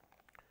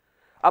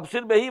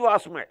 Absir bihi wa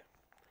asma'.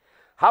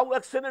 How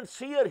excellent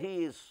seer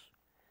he is,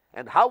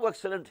 and how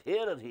excellent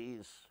hearer he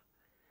is.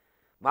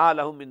 مَا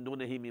لَهُم مِّن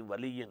دُونِهِ مِّن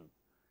وَلِيٍّ.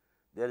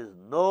 There is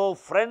no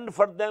friend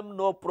for them,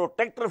 no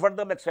protector for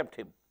them except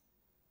him.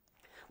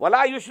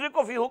 وَلَا يُشْرِكُ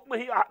فِي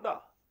حُكْمِهِ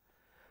أَحَدًا.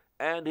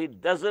 And he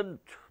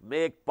doesn't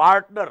make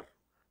partner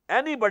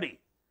anybody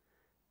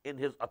in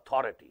his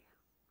authority.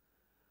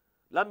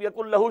 لَمْ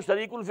يَكُنْ لَهُ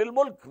شَرِيكٌ فِي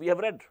الْمُلْكِ. We have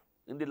read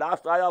in the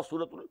last ayah of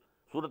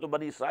Surah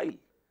BANI Israel.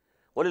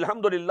 قُلِ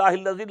الْحَمْدُ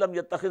لِلَّهِ الَّذِي لَمْ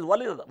يَتَّخِذْ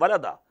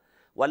وَلَدًا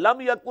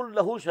وَلَمْ يَكُنْ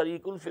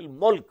لَهُ شَرِيكٌ فِي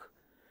الْمُلْكِ.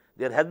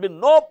 There has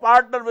been no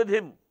partner with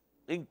him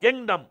in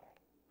kingdom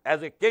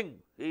as a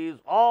king. He is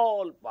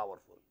all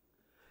powerful.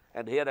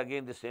 And here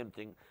again the same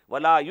thing.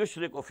 وَلَا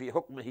يُشْرِكُ فِي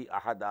حُكْمِهِ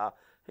أَحَدًا.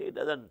 He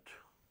doesn't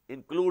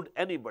include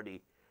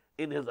anybody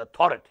in his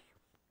authority.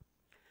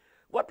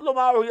 وَاتْلُ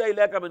مَا أُوحِيَ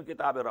إِلَيْكَ مِنْ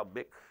كِتَابِ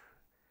رَبِّكَ.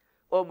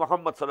 O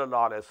Muhammad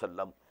sallallahu alayhi wa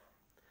sallam,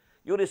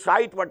 you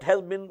recite what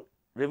has been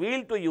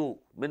revealed to you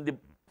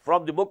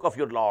from the book of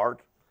your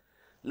Lord.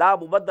 لَا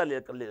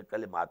مُبَدَّلَ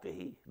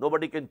لِكَلِمَاتِهِ.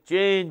 Nobody can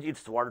change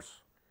its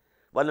words.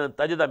 وَلَنْ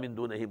تَجِدَ مِن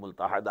دُونِهِ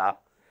مُلْتَحَدًا.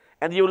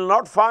 And you will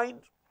not find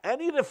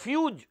any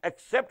refuge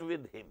except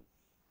with him.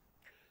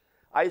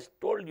 I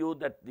told you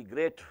that the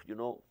great,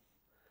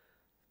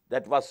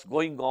 that was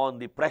going on,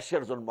 the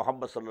pressures on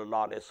Muhammad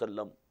sallallahu alayhi wa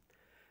sallam.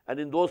 And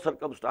in those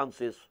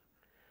circumstances,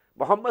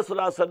 Muhammad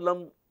sallallahu alayhi wa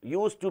sallam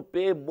used to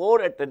pay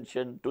more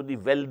attention to the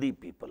wealthy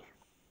people,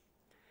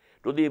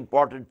 to the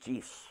important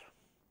chiefs.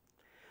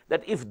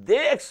 That if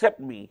they accept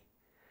me,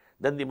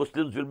 then the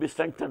Muslims will be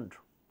strengthened.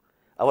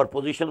 Our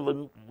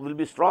position will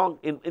be strong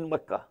in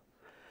Mecca.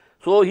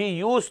 So he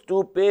used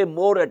to pay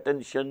more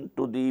attention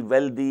to the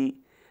wealthy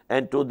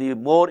and to the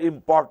more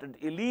important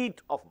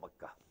elite of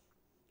Mecca.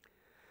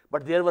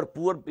 But there were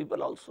poor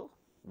people also,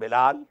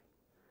 Bilal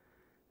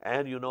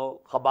and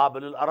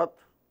Khabab al-Arat.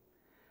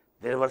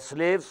 There were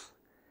slaves.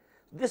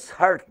 This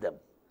hurt them,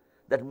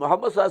 that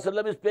Muhammad sallallahu alaihi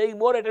wasallam is paying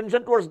more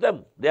attention towards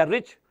them. They are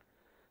rich,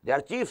 they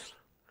are chiefs,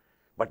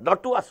 but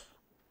not to us.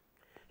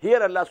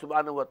 Here Allah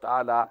subhanahu wa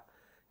ta'ala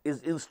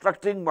is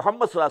instructing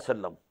Muhammad sallallahu alaihi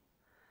wasallam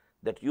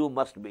that you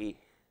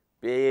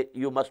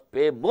must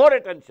pay more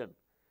attention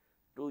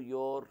to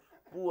your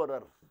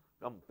poorer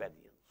companions.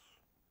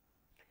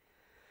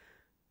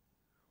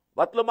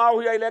 وَاتْلُ مَا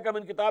أُوحِيَ إِلَيْكَ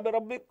مِنْ كِتَابِ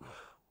رَبِّكَ.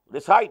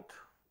 Recite,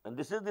 and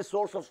this is the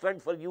source of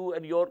strength for you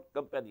and your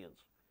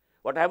companions.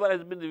 Whatever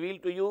has been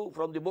revealed to you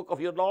from the book of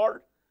your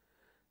Lord,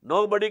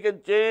 nobody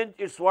can change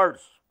its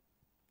words.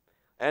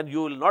 And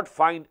you will not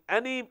find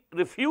any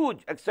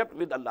refuge except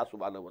with Allah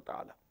subhanahu wa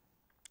ta'ala.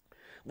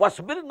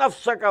 وَاصْبِرْ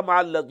نَفْسَكَ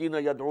مَعَ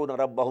الَّذِينَ يَدْعُونَ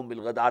رَبَّهُمْ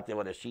بِالْغَدَاةِ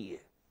وَالْعَشِيِّ.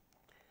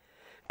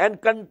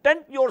 And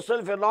content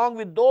yourself along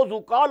with those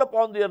who call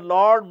upon their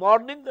Lord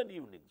mornings and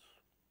evenings.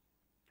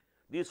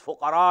 These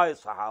fuqara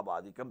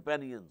sahaba, the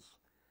companions,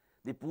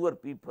 the poor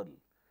people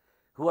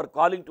who are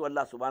calling to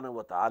Allah subhanahu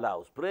wa ta'ala,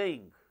 who's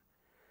praying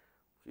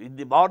in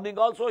the morning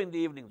also, in the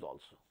evenings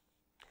also.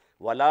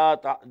 وَلَا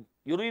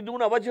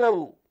يُرِيدُونَ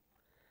وَجْهَهُ.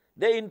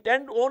 They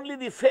intend only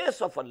the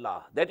face of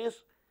Allah, that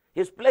is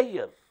His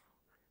pleasure.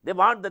 They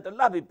want that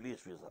Allah be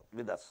pleased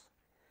with us.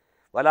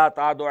 وَلَا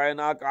تَعْدُ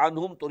عَيْنَاكَ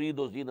عَنْهُمْ تُرِيدُ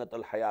زِينَةَ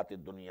الْحَيَاةِ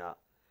الدُّنْيَا.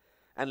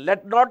 And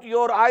let not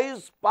your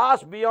eyes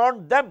pass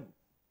beyond them,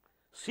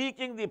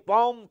 seeking the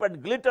pomp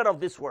and glitter of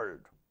this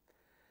world.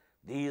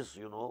 These,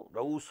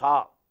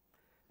 Rausa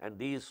and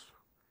these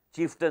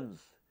chieftains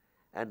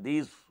and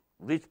these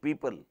rich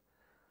people,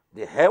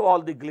 they have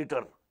all the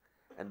glitter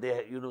and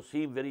they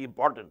seem very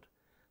important,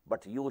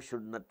 but you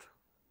should not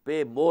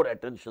pay more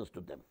attention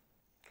to them.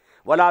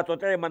 وَلَا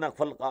تُطِعْ مَنْ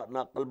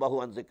أَغْفَلْنَا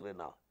قَلْبَهُ عَنْ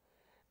ذِكْرِنَا.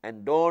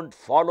 And don't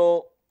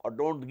follow or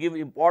don't give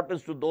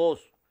importance to those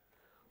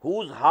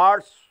whose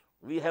hearts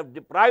we have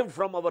deprived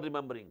from our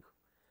remembering.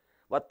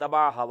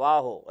 وَاتَّبَعَ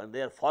هَوَاهُ. And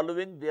they are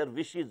following their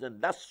wishes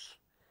and lusts.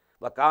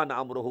 وَكَانَ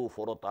أَمْرُهُ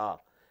فُرُطًا.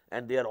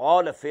 And their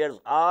all affairs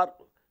are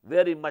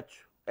very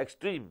much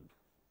extreme.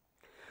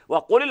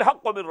 وَقُلِ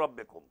الْحَقُّ مِنْ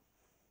رَبِّكُمْ.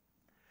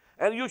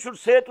 And you should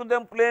say to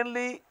them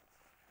plainly,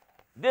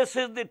 this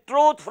is the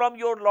truth from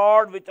your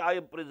Lord which I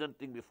am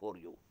presenting before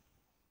you.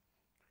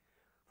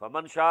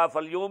 فَمَنْ شَاءَ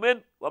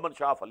فَلْيُؤْمِنْ وَمَنْ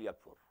شَاءَ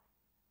فَلْيَكْفُرْ.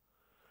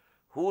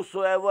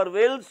 Whosoever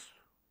wills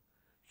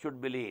should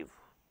believe.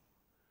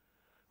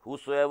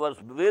 Whosoever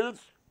wills,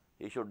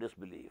 he should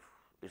disbelieve.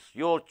 It's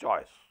your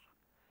choice.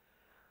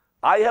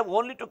 I have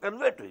only to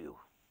convey to you.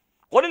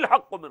 قُلِ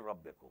الْحَقُّ مِنْ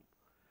رَبِّكُمْ.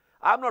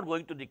 I am not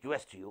going to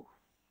request you.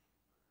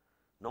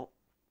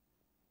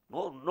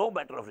 No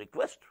matter of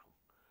request.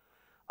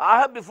 I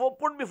have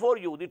put before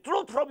you the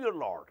truth from your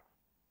Lord.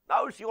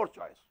 Now it's your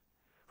choice.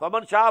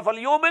 فَمَنْ شَاءَ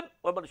فَلْيُؤْمِنْ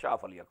وَمَنْ شَاءَ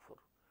فَلْيَكْفُرْ.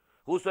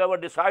 Whosoever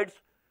decides,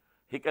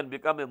 he can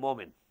become a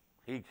mu'min.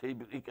 He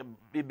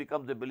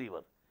becomes a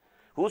believer.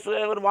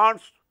 Whosoever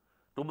wants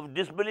to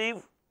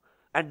disbelieve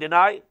and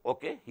deny,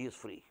 okay, he is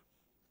free.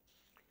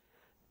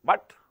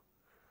 But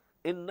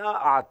inna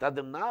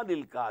a'tadna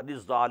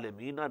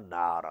lil-zalimina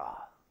nara.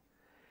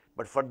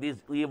 But for these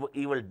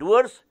evil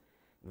doers,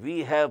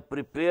 we have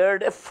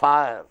prepared a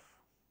fire.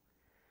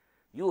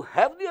 You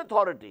have the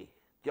authority.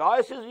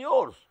 Choice is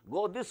yours.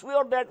 Go this way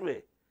or that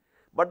way.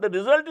 But the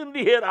result in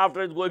the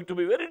hereafter is going to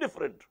be very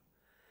different.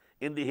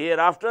 In the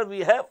hereafter, we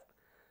have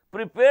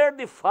prepared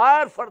the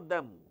fire for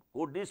them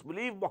who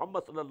disbelieve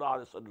Muhammad sallallahu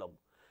alaihi wasallam,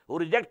 who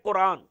reject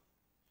Quran.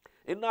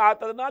 Inna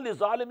a'tadna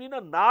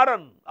lizalimina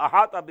naran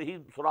ahata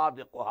bihi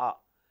suradiquha.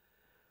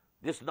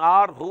 This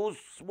nar whose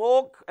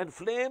smoke and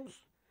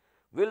flames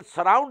will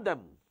surround them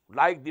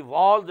like the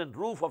walls and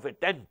roof of a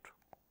tent.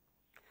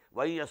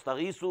 وَإِن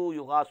يَسْتَغِيثُوا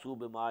يُغَاثُوا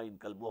بِمَاءٍ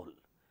كَالْمُهْلِ.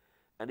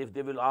 And if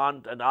they will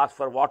want and ask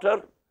for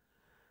water,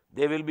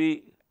 they will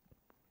be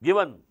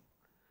given,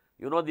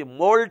 the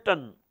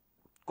molten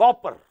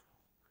copper,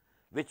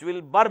 which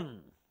will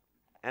burn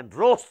and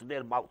roast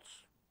their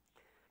mouths.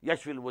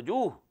 Yashwil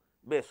wujuh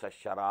besa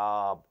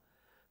sharab,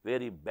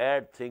 very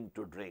bad thing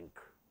to drink.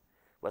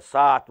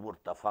 Wasat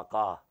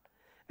murtafaqa,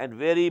 and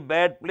very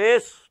bad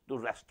place to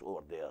rest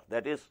over there.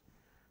 That is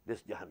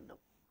this Jahannam.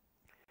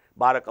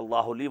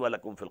 Barakallahu li wa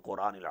lakum fil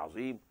Quran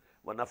al-Azim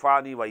wa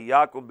nafa'ani wa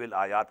iyyakum bil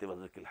ayati wa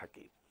zikril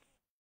hakim.